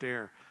why right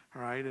there.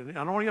 All right? And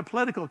I don't want to get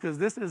political, because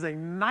this is a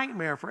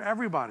nightmare for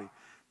everybody.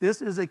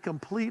 This is a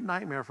complete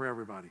nightmare for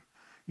everybody.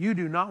 You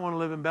do not want to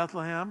live in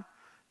Bethlehem.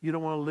 You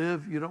don't want to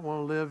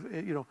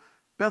live,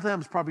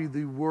 Bethlehem's probably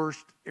the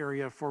worst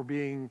area for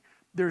being.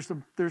 There's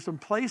some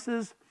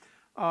places.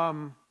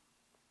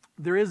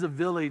 There is a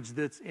village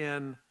that's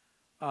in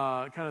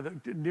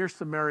near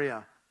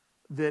Samaria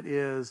that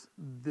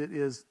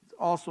is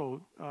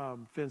also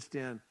fenced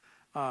in.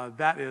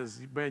 That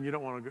is, man, you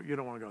don't want to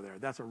go there.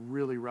 That's a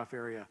really rough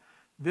area.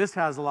 This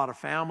has a lot of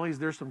families.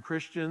 There's some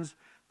Christians.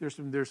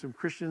 There's some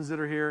Christians that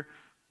are here.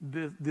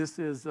 This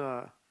is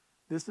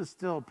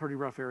still a pretty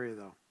rough area,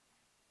 though.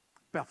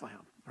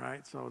 Bethlehem,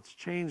 right? So it's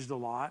changed a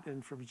lot,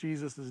 and from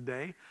Jesus'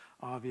 day,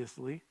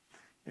 obviously.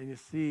 And you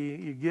see,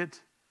 you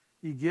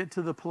get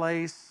to the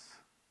place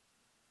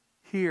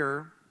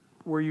here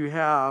where you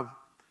have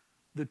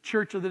the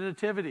Church of the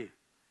Nativity.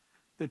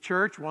 The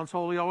church, once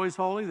holy, always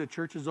holy. The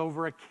church is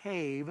over a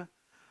cave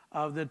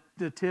of the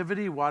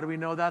Nativity. Why do we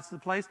know that's the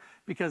place?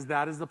 Because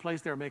that is the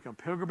place they're making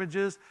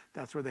pilgrimages.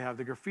 That's where they have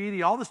the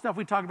graffiti. All the stuff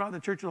we talked about in the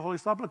Church of the Holy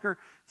Sepulchre,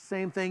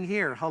 same thing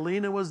here.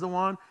 Helena was the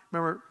one.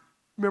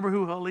 Remember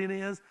who Helena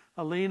is?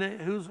 Helena,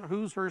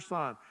 who's her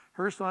son?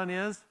 Her son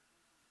is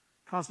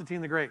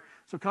Constantine the Great.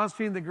 So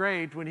Constantine the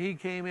Great, when he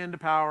came into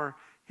power,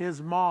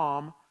 his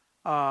mom,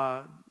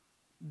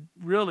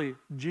 really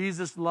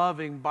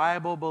Jesus-loving,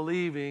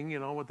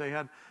 Bible-believing, what they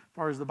had as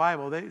far as the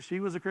Bible, she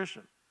was a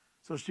Christian.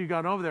 So she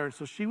got over there, and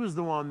so she was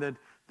the one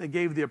that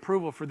gave the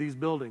approval for these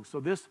buildings. So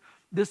this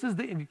is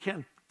and you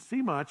can't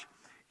see much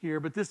here,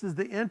 but this is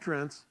the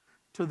entrance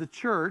to the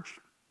church,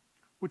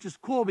 which is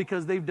cool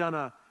because they've done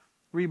a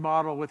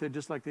remodel with it,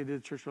 just like they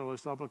did Church of the Holy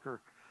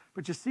Sepulchre.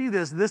 But you see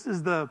this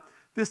is the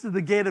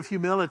gate of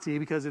humility,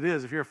 because it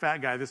is. If you're a fat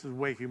guy, this is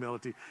way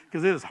humility,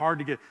 because it is hard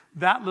to get.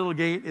 That little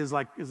gate is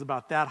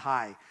about that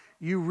high.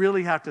 You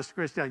really have to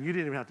scratch down. You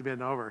didn't even have to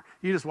bend over.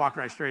 You just walk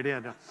right straight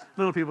in.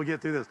 Little people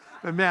get through this.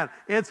 But man,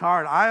 it's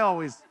hard. I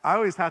always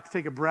have to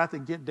take a breath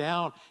and get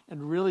down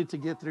and really to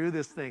get through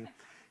this thing.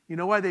 You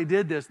know why they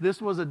did this?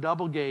 This was a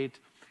double gate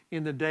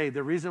in the day.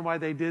 The reason why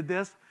they did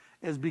this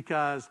is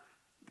because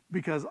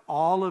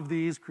all of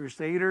these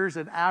crusaders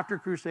and after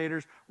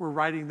crusaders were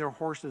riding their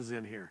horses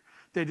in here.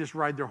 They just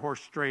ride their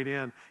horse straight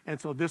in.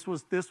 And so this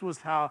is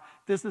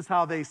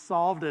how they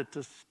solved it,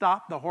 to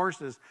stop the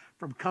horses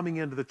from coming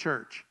into the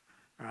church.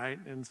 Right?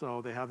 And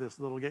so they have this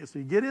little gate. So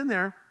you get in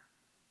there.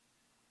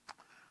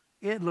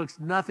 It looks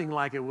nothing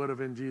like it would have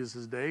in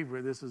Jesus' day,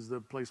 where this is the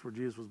place where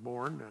Jesus was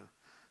born,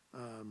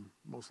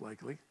 most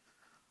likely.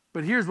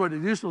 But here's what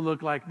it used to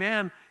look like.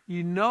 Man,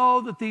 you know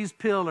that these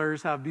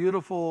pillars have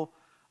beautiful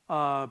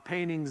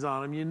paintings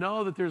on them. You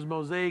know that there's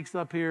mosaics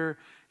up here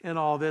and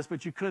all this,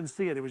 but you couldn't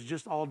see it. It was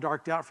just all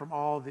darked out from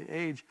all the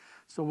age.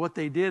 So what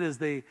they did is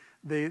they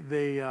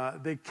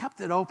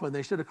kept it open.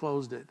 They should have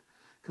closed it,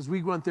 because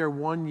we went there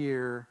one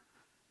year.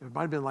 It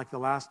might have been like the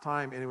last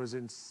time, and it was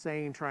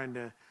insane trying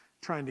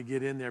to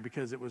get in there,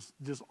 because it was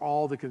just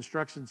all the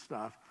construction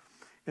stuff.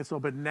 And so,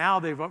 but now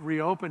they've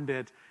reopened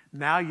it.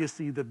 Now you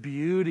see the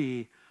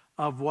beauty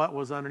of what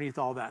was underneath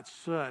all that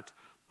soot.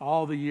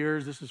 All the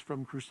years, this is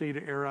from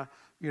Crusader era,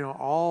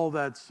 all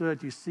that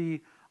soot you see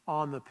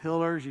on the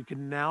pillars. You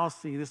can now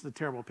see, this is a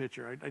terrible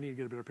picture. I need to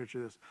get a better picture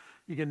of this.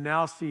 You can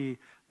now see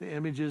the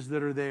images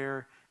that are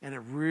there, and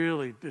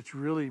it's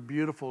really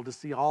beautiful to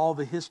see all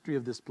the history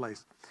of this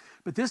place.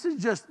 But this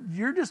is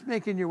you're just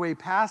making your way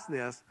past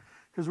this,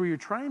 because where you're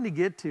trying to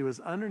get to is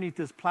underneath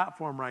this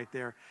platform right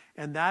there.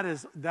 And that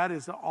is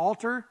the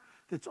altar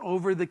that's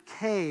over the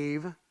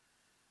cave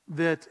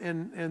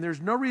and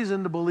there's no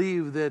reason to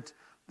believe that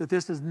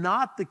this is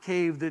not the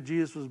cave that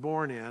Jesus was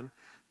born in,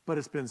 but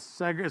it's been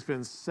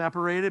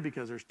separated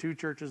because there's two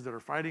churches that are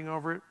fighting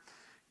over it.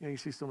 You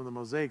see some of the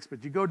mosaics,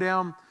 but you go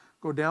down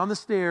the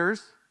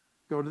stairs,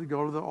 go to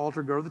the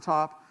altar, go to the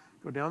top,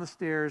 go down the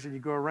stairs, and you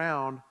go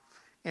around.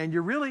 And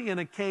you're really in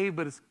a cave,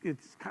 but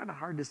it's kind of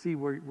hard to see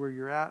where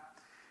you're at.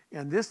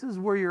 And this is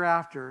where you're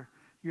after.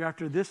 You're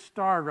after this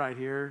star right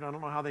here. I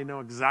don't know how they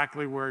know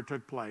exactly where it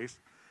took place,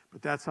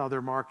 but that's how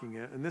they're marking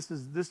it. And this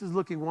is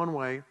looking one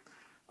way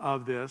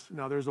of this.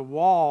 Now there's a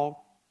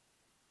wall,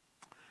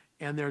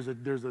 and there's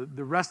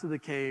the rest of the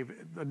cave.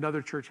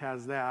 Another church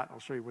has that. I'll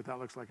show you what that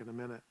looks like in a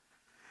minute.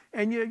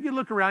 And you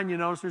look around, you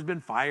notice there's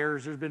been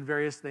fires, there's been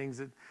various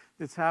things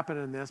that's happened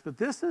in this. But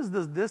this is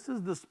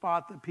the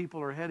spot that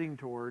people are heading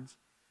towards.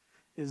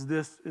 Is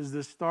this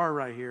star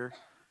right here.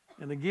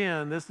 And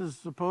again, this is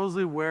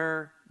supposedly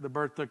where the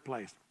birth took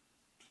place.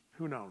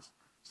 Who knows?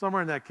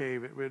 Somewhere in that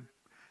cave,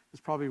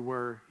 it's probably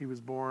where he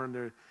was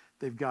born.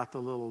 They've got the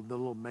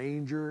little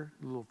manger,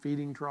 the little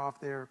feeding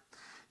trough there.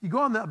 You go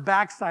on the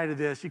back side of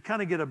this, you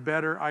kind of get a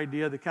better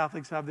idea. The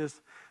Catholics have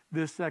this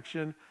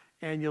section,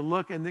 and you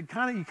look, and you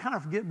kind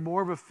of get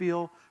more of a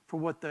feel for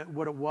what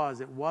it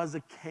was. It was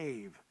a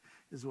cave,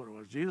 is what it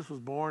was. Jesus was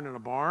born in a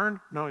barn?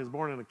 No, he was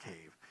born in a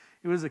cave.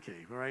 It was a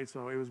cave, all right?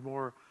 So it was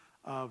more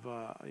of,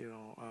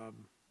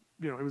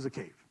 it was a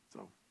cave.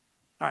 So, all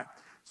right.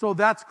 So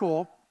that's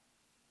cool.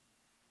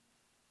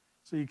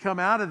 So you come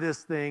out of this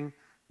thing.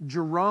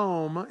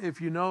 Jerome,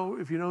 if you know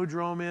who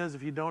Jerome is,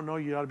 if you don't know,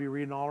 you ought to be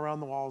reading all around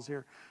the walls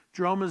here.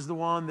 Jerome is the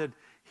one that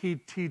he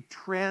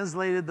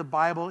translated the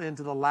Bible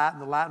into the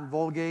Latin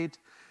Vulgate.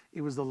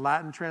 It was the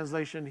Latin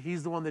translation.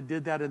 He's the one that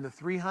did that in the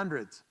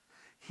 300s.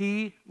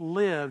 He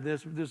lived,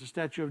 there's a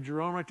statue of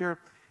Jerome right there.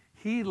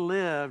 He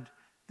lived,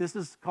 this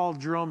is called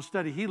Jerome's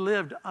study. He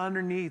lived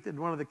underneath, in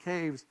one of the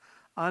caves,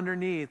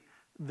 underneath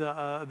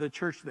the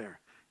church there.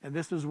 And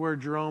this is where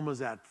Jerome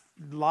was at.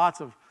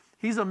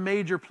 He's a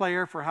major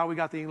player for how we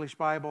got the English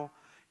Bible.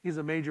 He's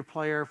a major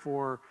player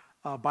for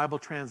Bible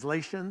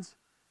translations,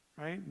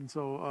 right? And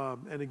so,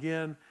 and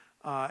again,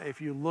 if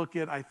you look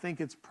at, I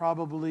think it's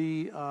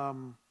probably,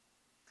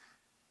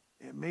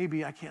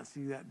 maybe, I can't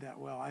see that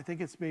well. I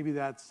think it's maybe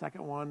that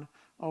second one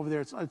over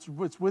there.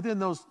 It's within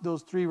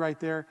those three right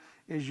there,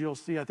 as you'll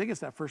see. I think it's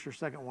that first or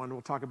second one.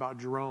 We'll talk about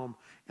Jerome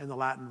and the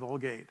Latin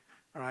Vulgate.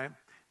 All right.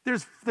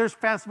 There's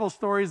fanciful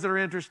stories that are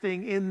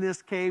interesting. In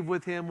this cave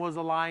with him was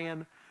a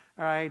lion.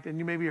 All right. And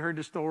you maybe heard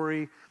the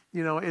story.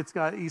 You know, it's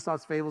got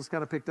Aesop's Fables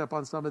kind of picked up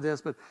on some of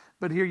this,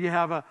 but here you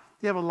have a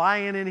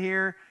lion in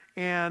here,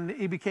 and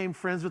he became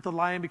friends with the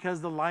lion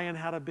because the lion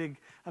had a big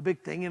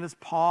thing in his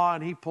paw,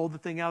 and he pulled the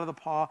thing out of the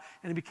paw,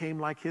 and it became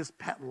like his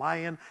pet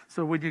lion.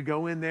 So when you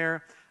go in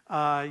there,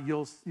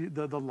 you'll see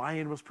the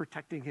lion was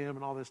protecting him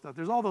and all this stuff.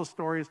 There's all those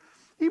stories.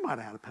 He might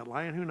have had a pet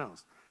lion. Who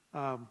knows?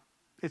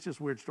 It's just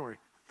a weird story.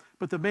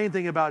 But the main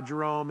thing about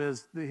Jerome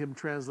is him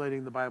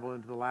translating the Bible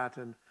into the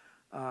Latin.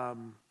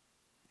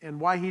 And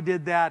why he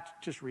did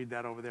that, just read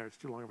that over there. It's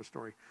too long of a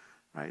story.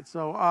 Right?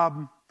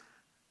 So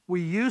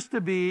we used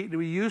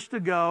to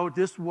go,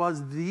 this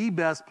was the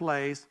best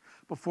place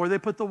before they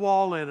put the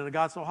wall in and it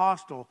got so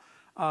hostile.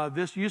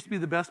 This used to be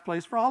the best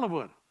place for olive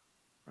wood.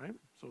 Right?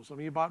 So some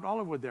of you bought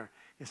olive wood there.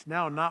 It's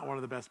now not one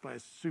of the best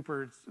places.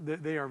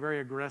 They are very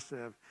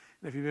aggressive.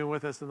 And if you've been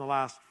with us in the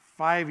last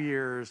 5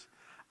 years,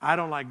 I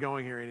don't like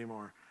going here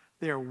anymore.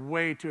 They are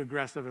way too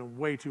aggressive and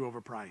way too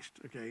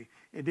overpriced, okay?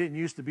 It didn't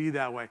used to be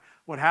that way.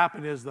 What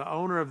happened is the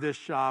owner of this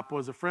shop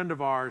was a friend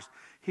of ours.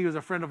 He was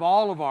a friend of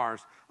all of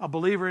ours, a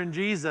believer in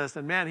Jesus.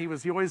 And man, he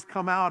always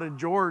come out, and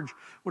George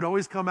would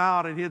always come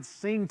out, and he'd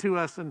sing to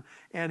us,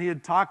 and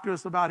he'd talk to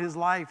us about his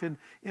life in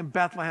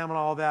Bethlehem and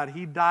all that.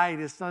 He died.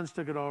 His sons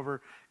took it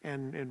over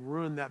and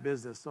ruined that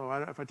business. So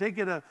if I take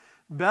you to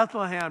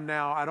Bethlehem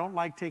now, I don't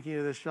like taking you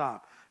to this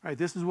shop. All right,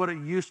 this is what it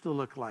used to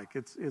look like.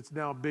 It's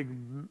now a big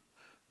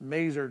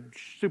Mazer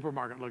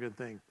supermarket looking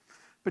thing.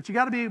 But you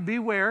got to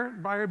beware,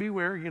 buyer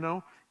beware, you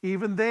know.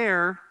 Even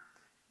there,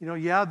 you know,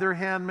 yeah, they're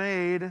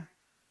handmade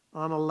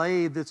on a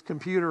lathe that's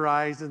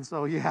computerized. And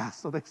so, yeah,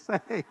 so they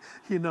say,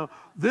 you know,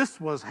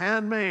 this was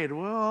handmade.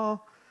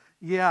 Well,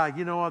 yeah,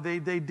 you know, they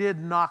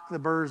did knock the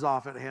burrs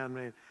off at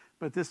handmade.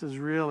 But this is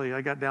really,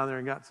 I got down there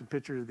and got some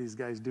pictures of these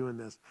guys doing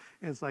this.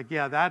 And it's like,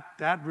 yeah,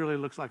 that really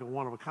looks like a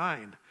one of a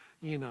kind,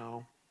 you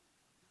know.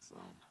 So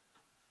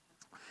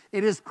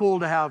it is cool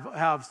to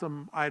have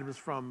some items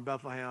from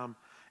Bethlehem.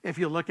 If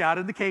you look out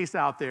in the case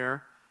out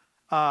there,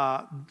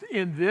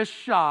 in this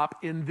shop,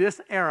 in this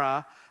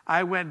era,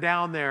 I went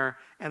down there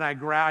and I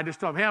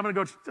just told him, hey, I'm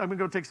gonna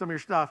go take some of your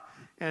stuff.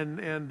 And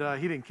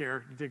he didn't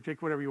care.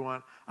 Take whatever you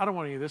want. I don't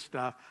want any of this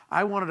stuff.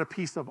 I wanted a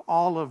piece of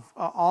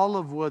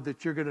olive wood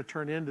that you're going to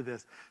turn into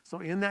this.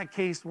 So in that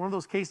case, one of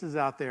those cases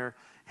out there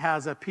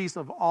has a piece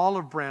of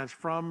olive branch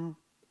from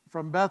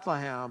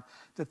Bethlehem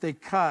that they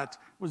cut,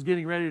 was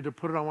getting ready to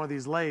put it on one of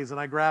these lathes, and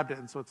I grabbed it,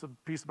 and so it's a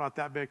piece about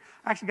that big.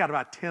 I actually got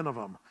about 10 of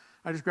them.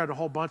 I just grabbed a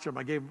whole bunch of them.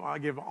 I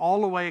gave them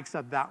all away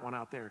except that one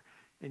out there,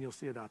 and you'll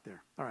see it out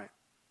there. All right,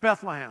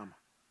 Bethlehem.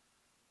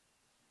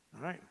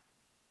 All right,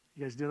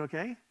 you guys doing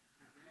okay?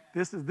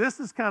 This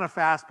is kind of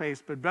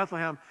fast-paced, but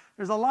Bethlehem,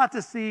 there's a lot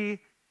to see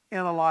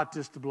and a lot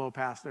just to blow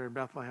past there in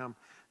Bethlehem.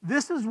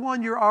 This is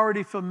one you're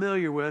already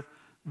familiar with.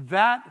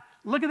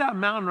 Look at that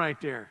mountain right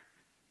there.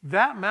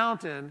 That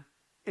mountain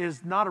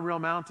is not a real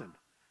mountain.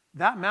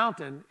 That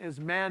mountain is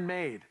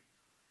man-made.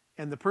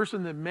 And the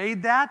person that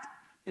made that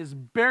is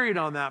buried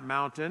on that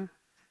mountain.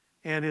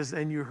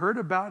 And you heard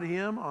about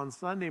him on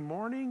Sunday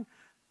morning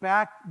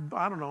back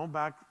a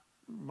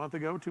month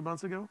ago, 2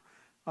 months ago,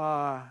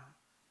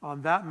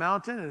 on that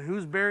mountain. And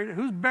who's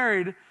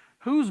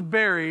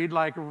buried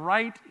like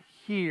right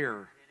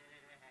here?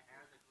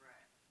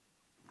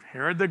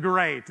 Herod the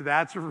Great.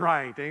 That's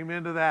right.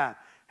 Amen to that.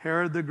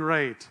 Herod the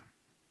Great.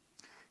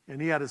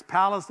 And he had his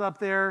palace up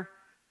there.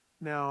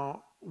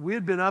 Now, we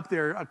had been up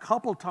there a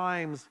couple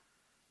times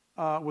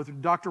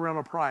with Dr.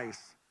 Randall Price.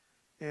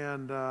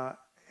 And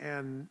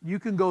you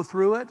can go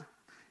through it.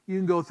 You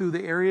can go through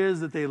the areas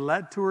that they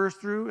let tourists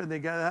through, and they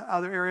got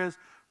other areas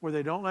where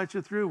they don't let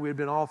you through. We had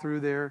been all through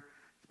there.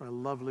 My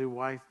lovely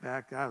wife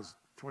back, that was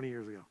 20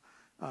 years ago,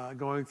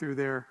 going through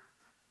there.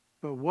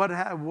 But what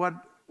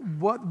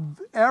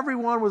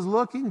everyone was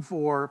looking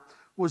for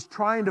was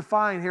trying to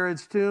find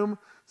Herod's tomb.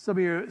 Some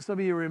of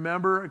you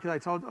remember,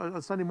 because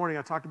on Sunday morning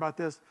I talked about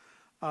this.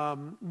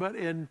 But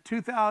in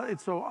 2000,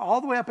 so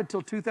all the way up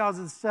until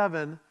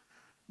 2007,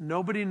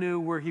 nobody knew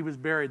where he was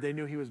buried. They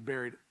knew he was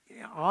buried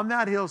on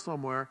that hill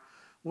somewhere.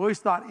 We always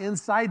thought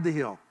inside the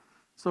hill.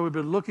 So we've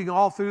been looking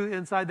all through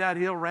inside that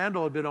hill.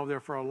 Randall had been over there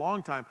for a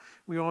long time.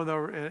 We went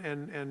over there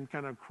and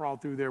kind of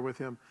crawled through there with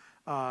him,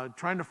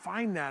 trying to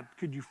find that.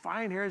 Could you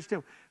find Herod's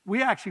tomb?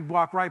 We actually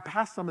walked right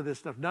past some of this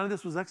stuff. None of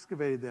this was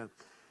excavated then.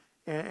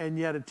 And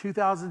yet in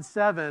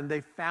 2007,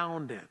 they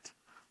found it.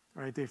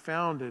 Right? They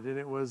found it. And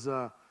it was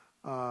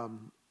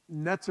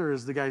Netzer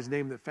is the guy's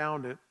name that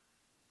found it.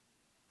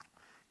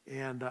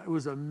 And it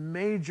was a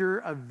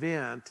major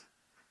event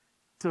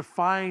to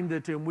find the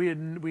tomb.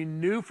 We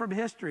knew from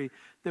history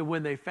that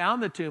when they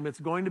found the tomb,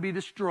 it's going to be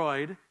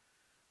destroyed.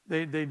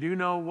 They do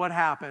know what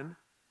happened.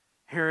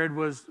 Herod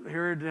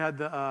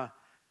had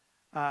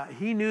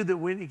he knew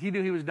that he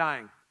knew he was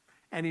dying,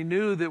 and he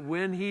knew that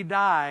when he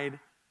died,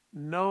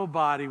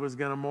 nobody was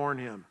going to mourn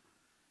him.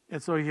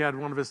 And so he had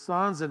one of his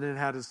sons, and then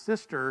had his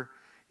sister.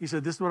 He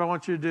said, "This is what I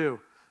want you to do.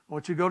 I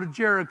want you to go to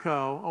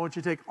Jericho. I want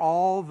you to take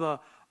all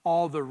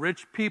all the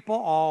rich people,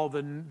 all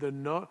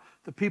the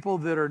people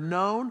that are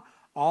known,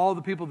 all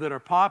the people that are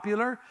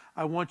popular.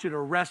 I want you to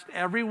arrest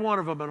every one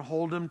of them and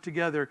hold them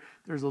together.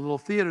 There's a little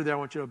theater there. I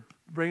want you to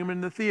bring them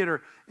in the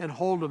theater and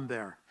hold them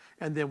there.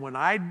 And then when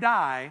I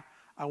die,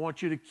 I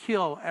want you to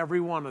kill every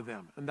one of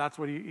them. And that's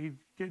what he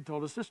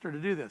told his sister to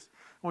do this.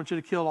 I want you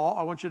to kill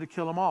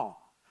them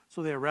all.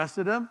 So they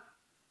arrested him,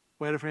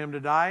 waited for him to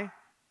die.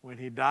 When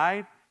he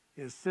died,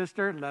 his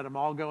sister let them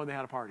all go and they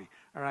had a party.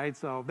 All right,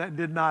 so that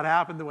did not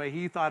happen the way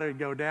he thought it would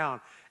go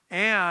down.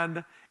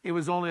 And it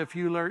was only a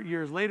few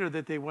years later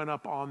that they went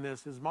up on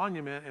his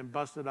monument and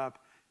busted up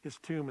his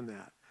tomb in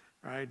that,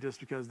 right? Just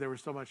because there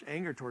was so much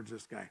anger towards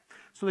this guy.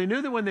 So they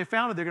knew that when they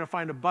found it, they're going to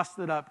find a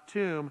busted up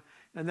tomb,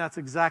 and that's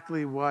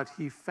exactly what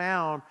he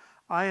found.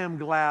 I am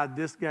glad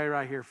this guy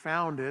right here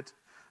found it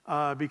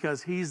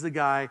because he's the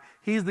guy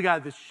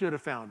that should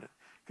have found it,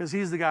 because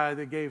he's the guy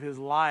that gave his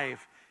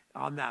life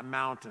on that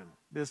mountain.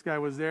 This guy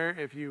was there.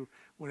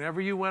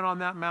 Whenever you went on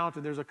that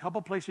mountain, there's a couple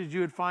places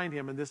you would find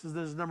him, and this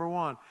is number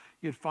one.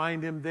 You'd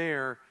find him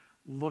there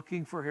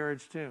looking for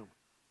Herod's tomb,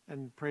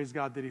 and praise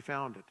God that he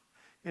found it.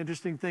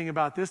 Interesting thing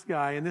about this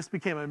guy, and this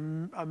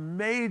became a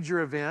major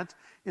event.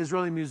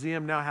 Israeli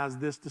Museum now has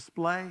this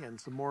display and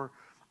some more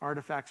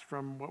artifacts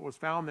from what was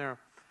found there.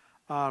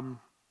 But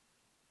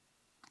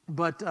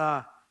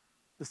the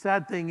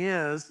sad thing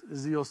is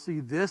you'll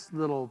see this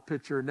little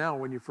picture now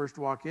when you first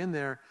walk in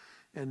there.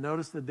 And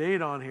notice the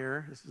date on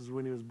here. This is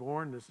when he was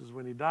born. This is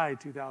when he died,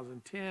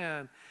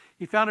 2010.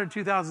 He found it in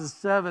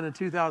 2007 and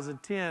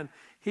 2010.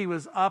 He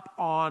was up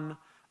on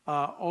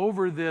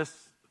over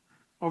this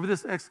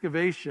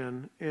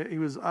excavation. He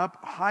was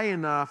up high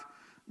enough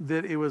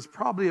that it was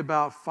probably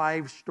about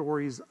 5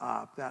 stories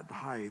up, that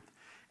height.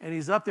 And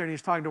he's up there and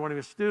he's talking to one of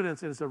his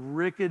students, and it's a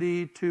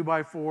rickety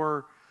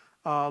 2x4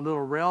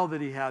 little rail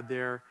that he had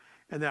there.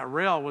 And that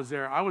rail was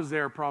there. I was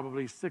there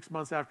probably 6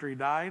 months after he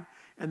died,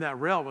 and that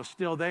rail was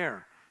still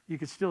there. You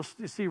could still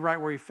see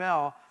right where he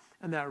fell,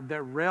 and that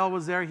rail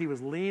was there. He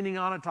was leaning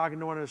on it,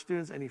 talking to one of his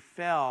students, and he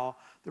fell.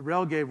 The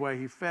rail gave way.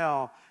 He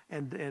fell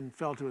and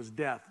fell to his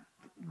death.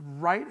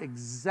 Right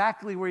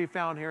exactly where he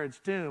found Herod's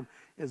tomb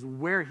is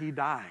where he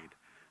died.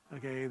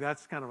 Okay,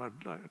 that's kind of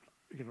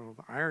the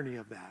irony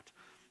of that.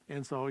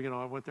 And so,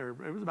 I went there.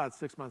 It was about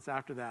 6 months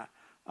after that.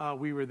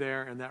 We were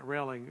there, and that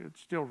railing, it's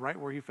still right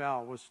where he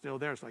fell, was still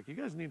there. It's like, you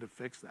guys need to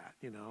fix that,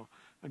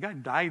 A guy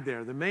died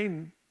there. The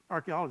main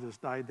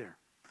archaeologist died there.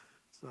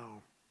 So,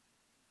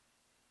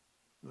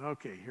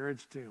 okay,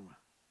 Herod's tomb.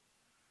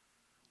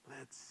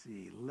 Let's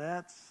see.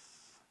 Let's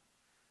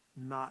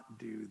not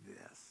do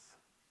this.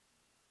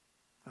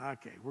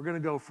 Okay, we're going to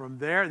go from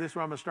there. This is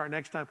where I'm going to start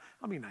next time.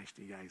 I'll be nice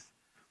to you guys.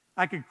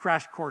 I could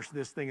crash course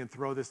this thing and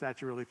throw this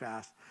at you really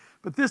fast.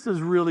 But this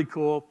is really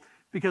cool,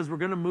 because we're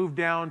going to move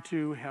down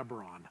to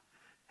Hebron.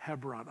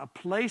 Hebron, a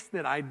place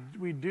that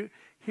we do.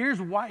 Here's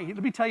why.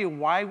 Let me tell you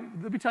why.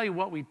 Let me tell you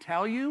what we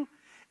tell you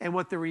and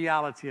what the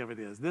reality of it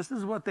is. This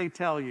is what they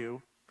tell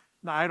you.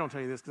 No, I don't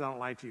tell you this because I don't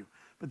lie to you.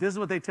 But this is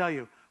what they tell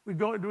you. We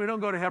don't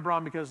go to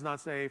Hebron because it's not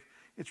safe.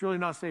 It's really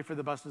not safe for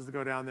the buses to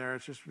go down there.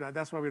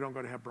 That's why we don't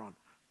go to Hebron.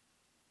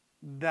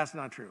 That's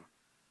not true.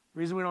 The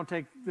reason we don't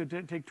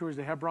take tours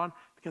to Hebron,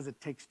 because it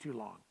takes too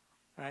long.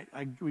 Right?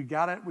 We've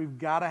got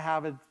to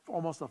have it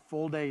almost a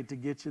full day to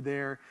get you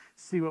there,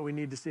 see what we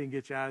need to see, and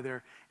get you out of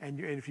there. And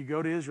if you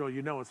go to Israel,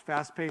 it's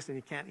fast-paced, and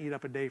you can't eat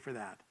up a day for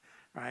that,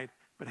 right?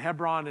 But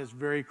Hebron is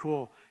very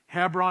cool.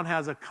 Hebron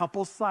has a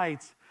couple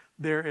sites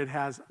there. It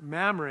has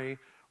Mamre,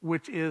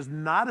 which is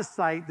not a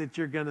site that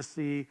you're going to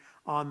see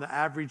on the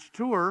average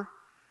tour.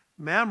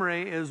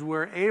 Mamre is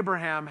where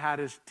Abraham had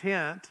his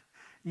tent.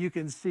 You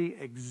can see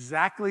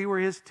exactly where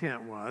his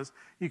tent was.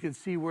 You can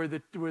see where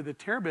the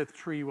terebinth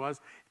tree was.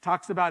 It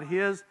talks about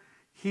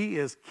he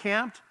is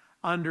camped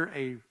under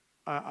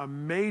a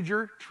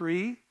major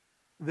tree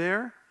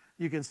there.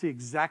 You can see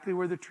exactly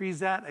where the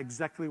tree's at,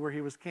 exactly where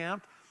he was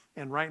camped.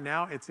 And right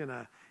now it's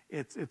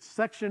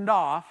sectioned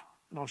off,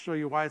 and I'll show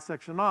you why it's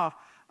sectioned off,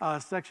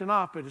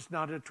 but it's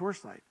not a tour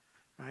site,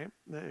 right?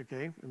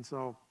 Okay,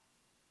 and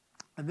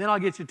then I'll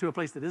get you to a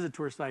place that is a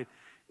tour site,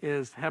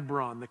 is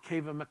Hebron, the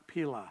Cave of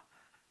Machpelah.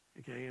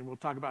 Okay, and we'll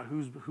talk about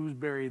who's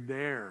buried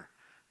there.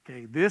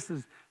 Okay, there's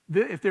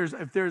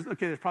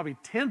probably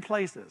 10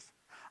 places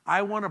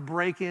I want to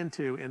break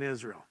into in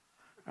Israel,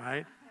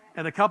 right?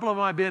 And a couple of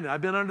them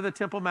I've been under the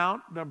Temple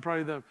Mount. I'm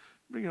probably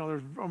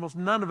there's almost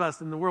none of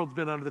us in the world's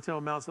been under the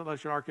Temple Mount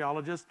unless you're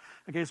archaeologists.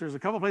 Okay, so there's a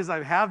couple of places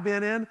I have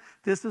been in.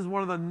 This is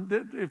one of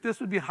if this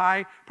would be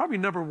high, probably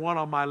number one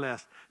on my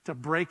list to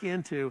break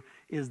into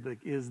is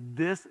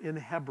this in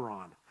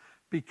Hebron.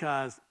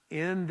 Because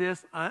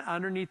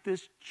underneath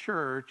this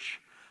church,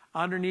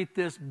 underneath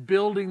this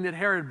building that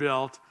Herod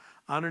built,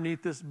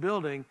 underneath this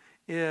building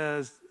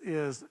is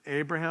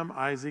Abraham,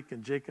 Isaac,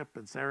 and Jacob,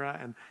 and Sarah,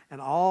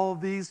 and all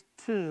these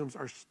tombs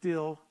are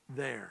still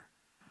there.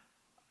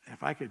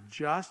 If I could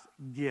just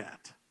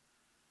get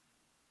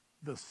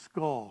the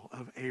skull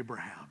of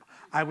Abraham,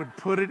 I would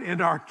put it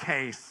in our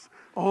case.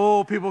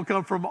 Oh, people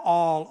come from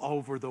all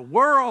over the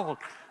world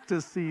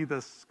to see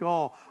the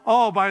skull.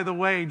 Oh, by the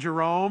way,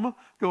 Jerome,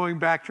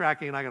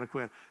 backtracking, and I got to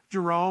quit.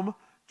 Jerome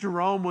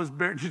was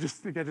buried.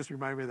 Just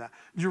reminded me of that.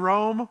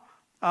 Jerome,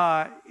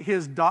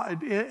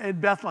 in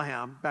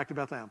Bethlehem, back to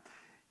Bethlehem,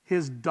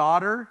 his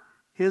daughter,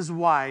 his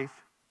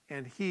wife,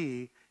 and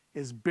he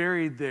is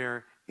buried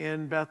there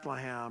in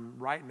Bethlehem,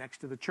 right next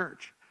to the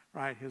church.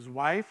 Right, his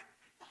wife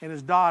and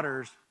his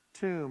daughter's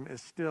tomb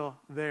is still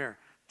there.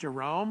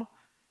 Jerome,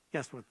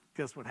 guess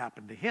what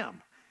happened to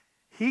him?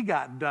 He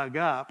got dug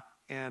up,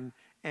 and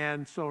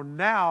so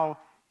now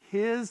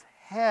his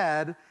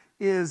head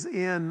is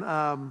in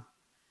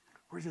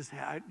where's his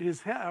head?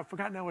 His head, I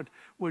forgot now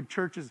what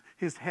church is.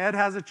 His head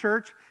has a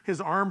church,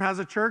 his arm has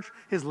a church,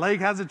 his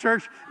leg has a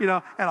church,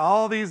 and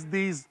all these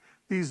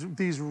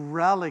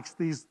relics,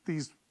 these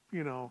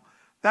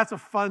that's a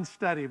fun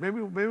study.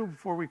 Maybe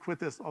before we quit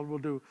this, I'll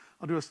do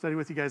a study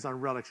with you guys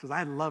on relics, because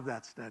I love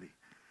that study,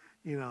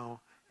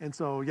 And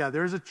so, yeah,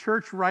 there's a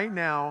church right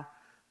now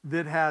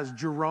that has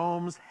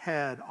Jerome's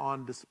head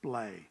on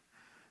display.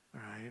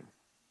 All right.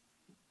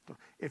 So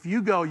if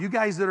you go, you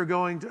guys that are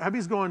going to,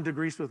 hubby's going to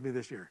Greece with me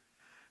this year.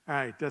 All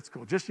right, that's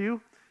cool. Just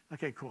you?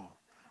 Okay, cool.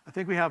 I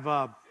think we have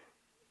about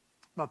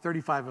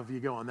 35 of you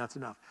going. That's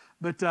enough.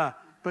 But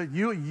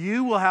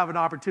you will have an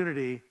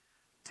opportunity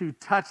to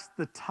touch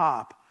the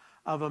top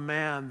of a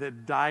man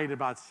that died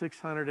about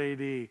 600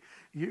 AD.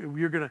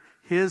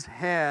 His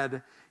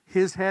head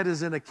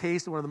is in a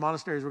case in one of the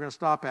monasteries we're going to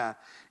stop at,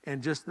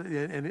 and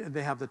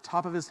they have the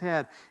top of his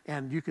head,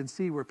 and you can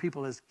see where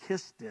people has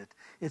kissed it.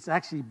 It's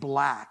actually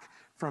black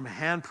from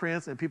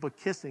handprints and people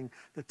kissing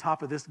the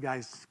top of this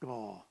guy's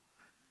skull.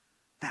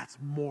 That's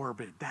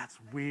morbid. That's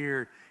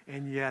weird,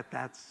 and yet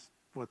that's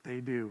what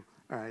they do.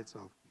 All right,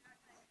 so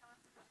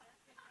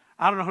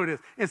I don't know who it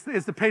is.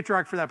 It's the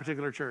patriarch for that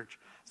particular church,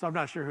 so I'm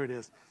not sure who it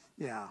is.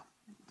 Yeah,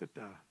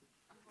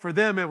 for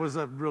them it was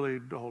a really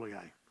holy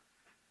guy.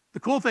 The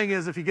cool thing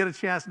is, if you get a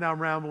chance, now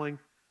I'm rambling,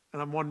 and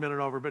I'm 1 minute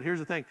over, but here's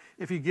the thing.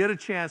 If you get a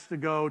chance to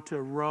go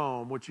to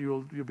Rome, which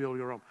you'll be able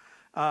to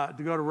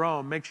go to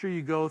Rome, make sure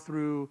you go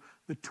through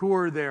the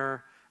tour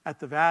there at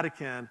the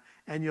Vatican,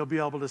 and you'll be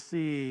able to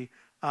see,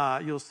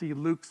 you'll see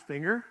Luke's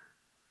finger.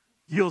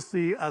 You'll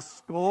see a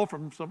skull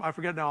from I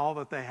forget now all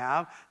that they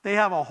have. They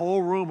have a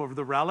whole room of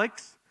the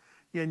relics,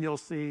 and you'll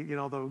see,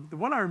 the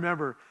one I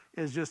remember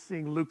is just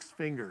seeing Luke's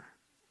finger.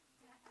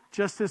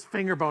 Just his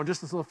finger bone,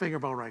 just this little finger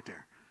bone right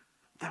there.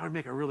 That would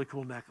make a really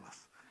cool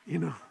necklace,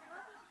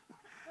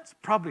 It's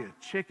probably a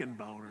chicken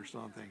bone or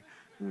something.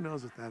 Who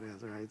knows what that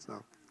is, all right? So,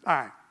 all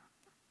right.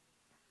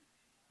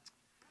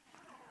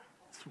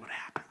 That's what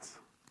happens.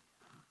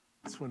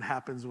 That's what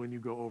happens when you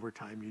go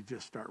overtime. You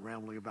just start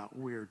rambling about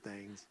weird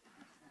things.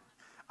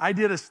 I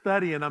did a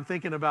study, and I'm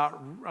thinking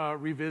about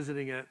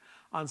revisiting it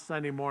on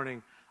Sunday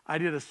morning. I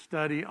did a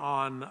study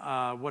on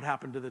what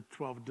happened to the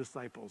 12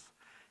 disciples,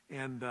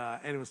 and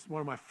it was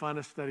one of my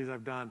funnest studies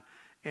I've done.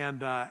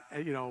 And,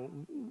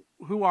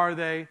 who are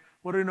they?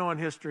 What do we know in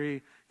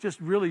history?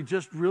 Just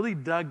really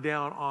dug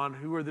down on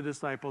who are the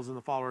disciples and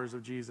the followers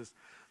of Jesus.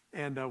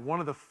 And one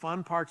of the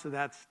fun parts of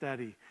that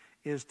study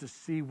is to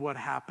see what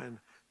happened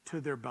to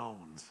their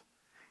bones.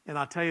 And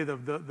I'll tell you,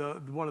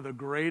 the one of the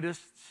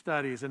greatest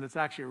studies, and it's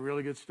actually a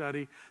really good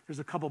study. There's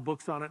a couple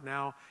books on it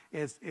now.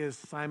 Is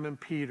Simon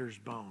Peter's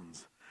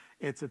bones.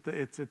 They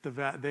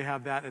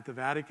have that at the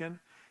Vatican.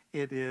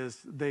 It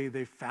is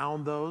they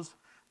found those.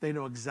 They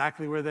know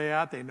exactly where they're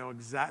at. They know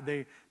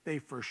they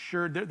for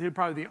sure, they're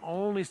probably the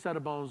only set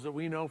of bones that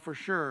we know for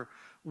sure.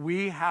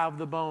 We have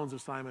the bones of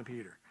Simon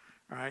Peter.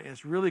 All right, and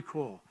it's really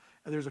cool.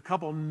 And there's a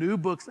couple new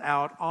books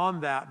out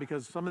on that,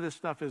 because some of this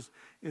stuff is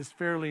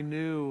fairly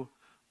new,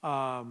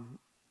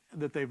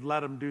 that they've let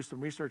them do some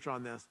research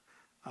on this.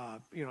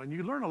 And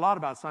you learn a lot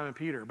about Simon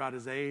Peter, about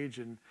his age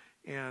and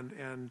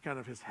kind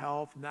of his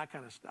health and that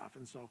kind of stuff.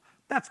 And so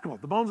that's cool.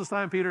 The Bones of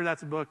Simon Peter,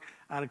 that's a book.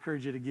 I'd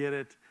encourage you to get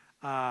it.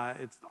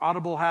 It's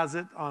Audible has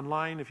it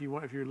online if you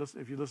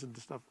listen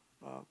to stuff,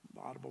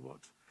 Audible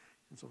books.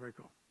 And so very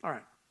cool. All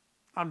right,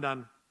 I'm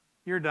done.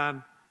 You're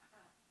done.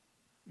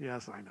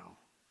 Yes, I know.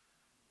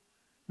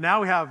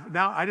 Now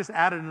I just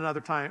added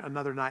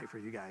another night for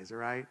you guys. All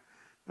right,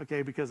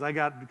 okay, because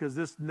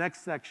this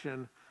next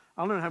section,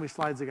 I don't know how many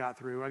slides I got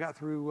through. I got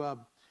through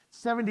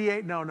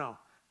 78. No,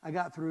 I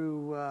got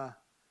through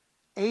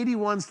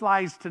 81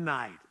 slides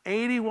tonight.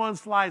 81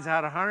 slides. I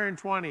had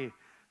 120.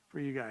 For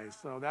you guys.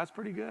 So that's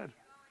pretty good.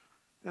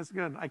 That's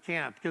good. I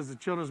can't, because the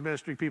children's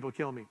ministry people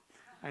kill me.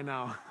 I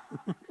know.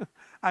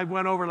 I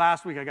went over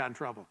last week. I got in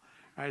trouble.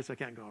 All right, so I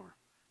can't go over.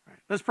 All right,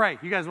 let's pray.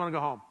 You guys want to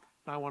go home?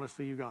 I want to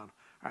see you gone.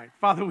 All right,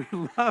 Father, we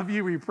love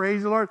you. We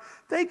praise you, Lord.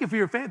 Thank you for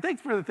your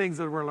thanks for the things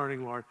that we're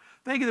learning, Lord.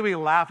 Thank you that we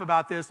can laugh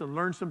about this and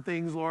learn some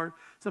things, Lord.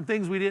 Some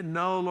things we didn't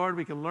know, Lord,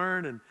 we can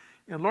learn.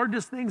 And Lord,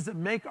 just things that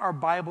make our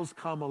Bibles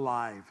come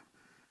alive.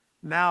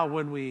 Now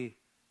when we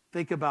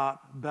think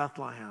about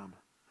Bethlehem,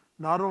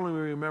 not only we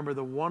remember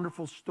the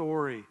wonderful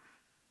story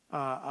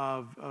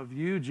of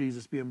you,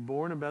 Jesus, being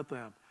born in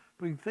Bethlehem,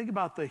 but we think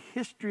about the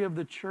history of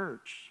the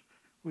church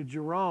with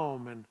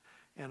Jerome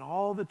and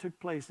all that took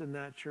place in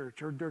that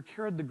church, or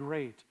Herod the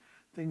Great,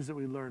 things that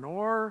we learn,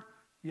 or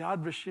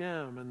Yad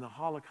Vashem and the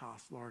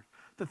Holocaust, Lord.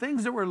 The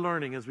things that we're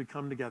learning as we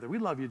come together. We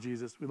love you,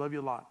 Jesus. We love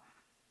you a lot.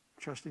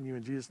 Trusting you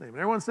in Jesus' name. And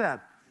everyone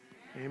said,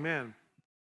 amen.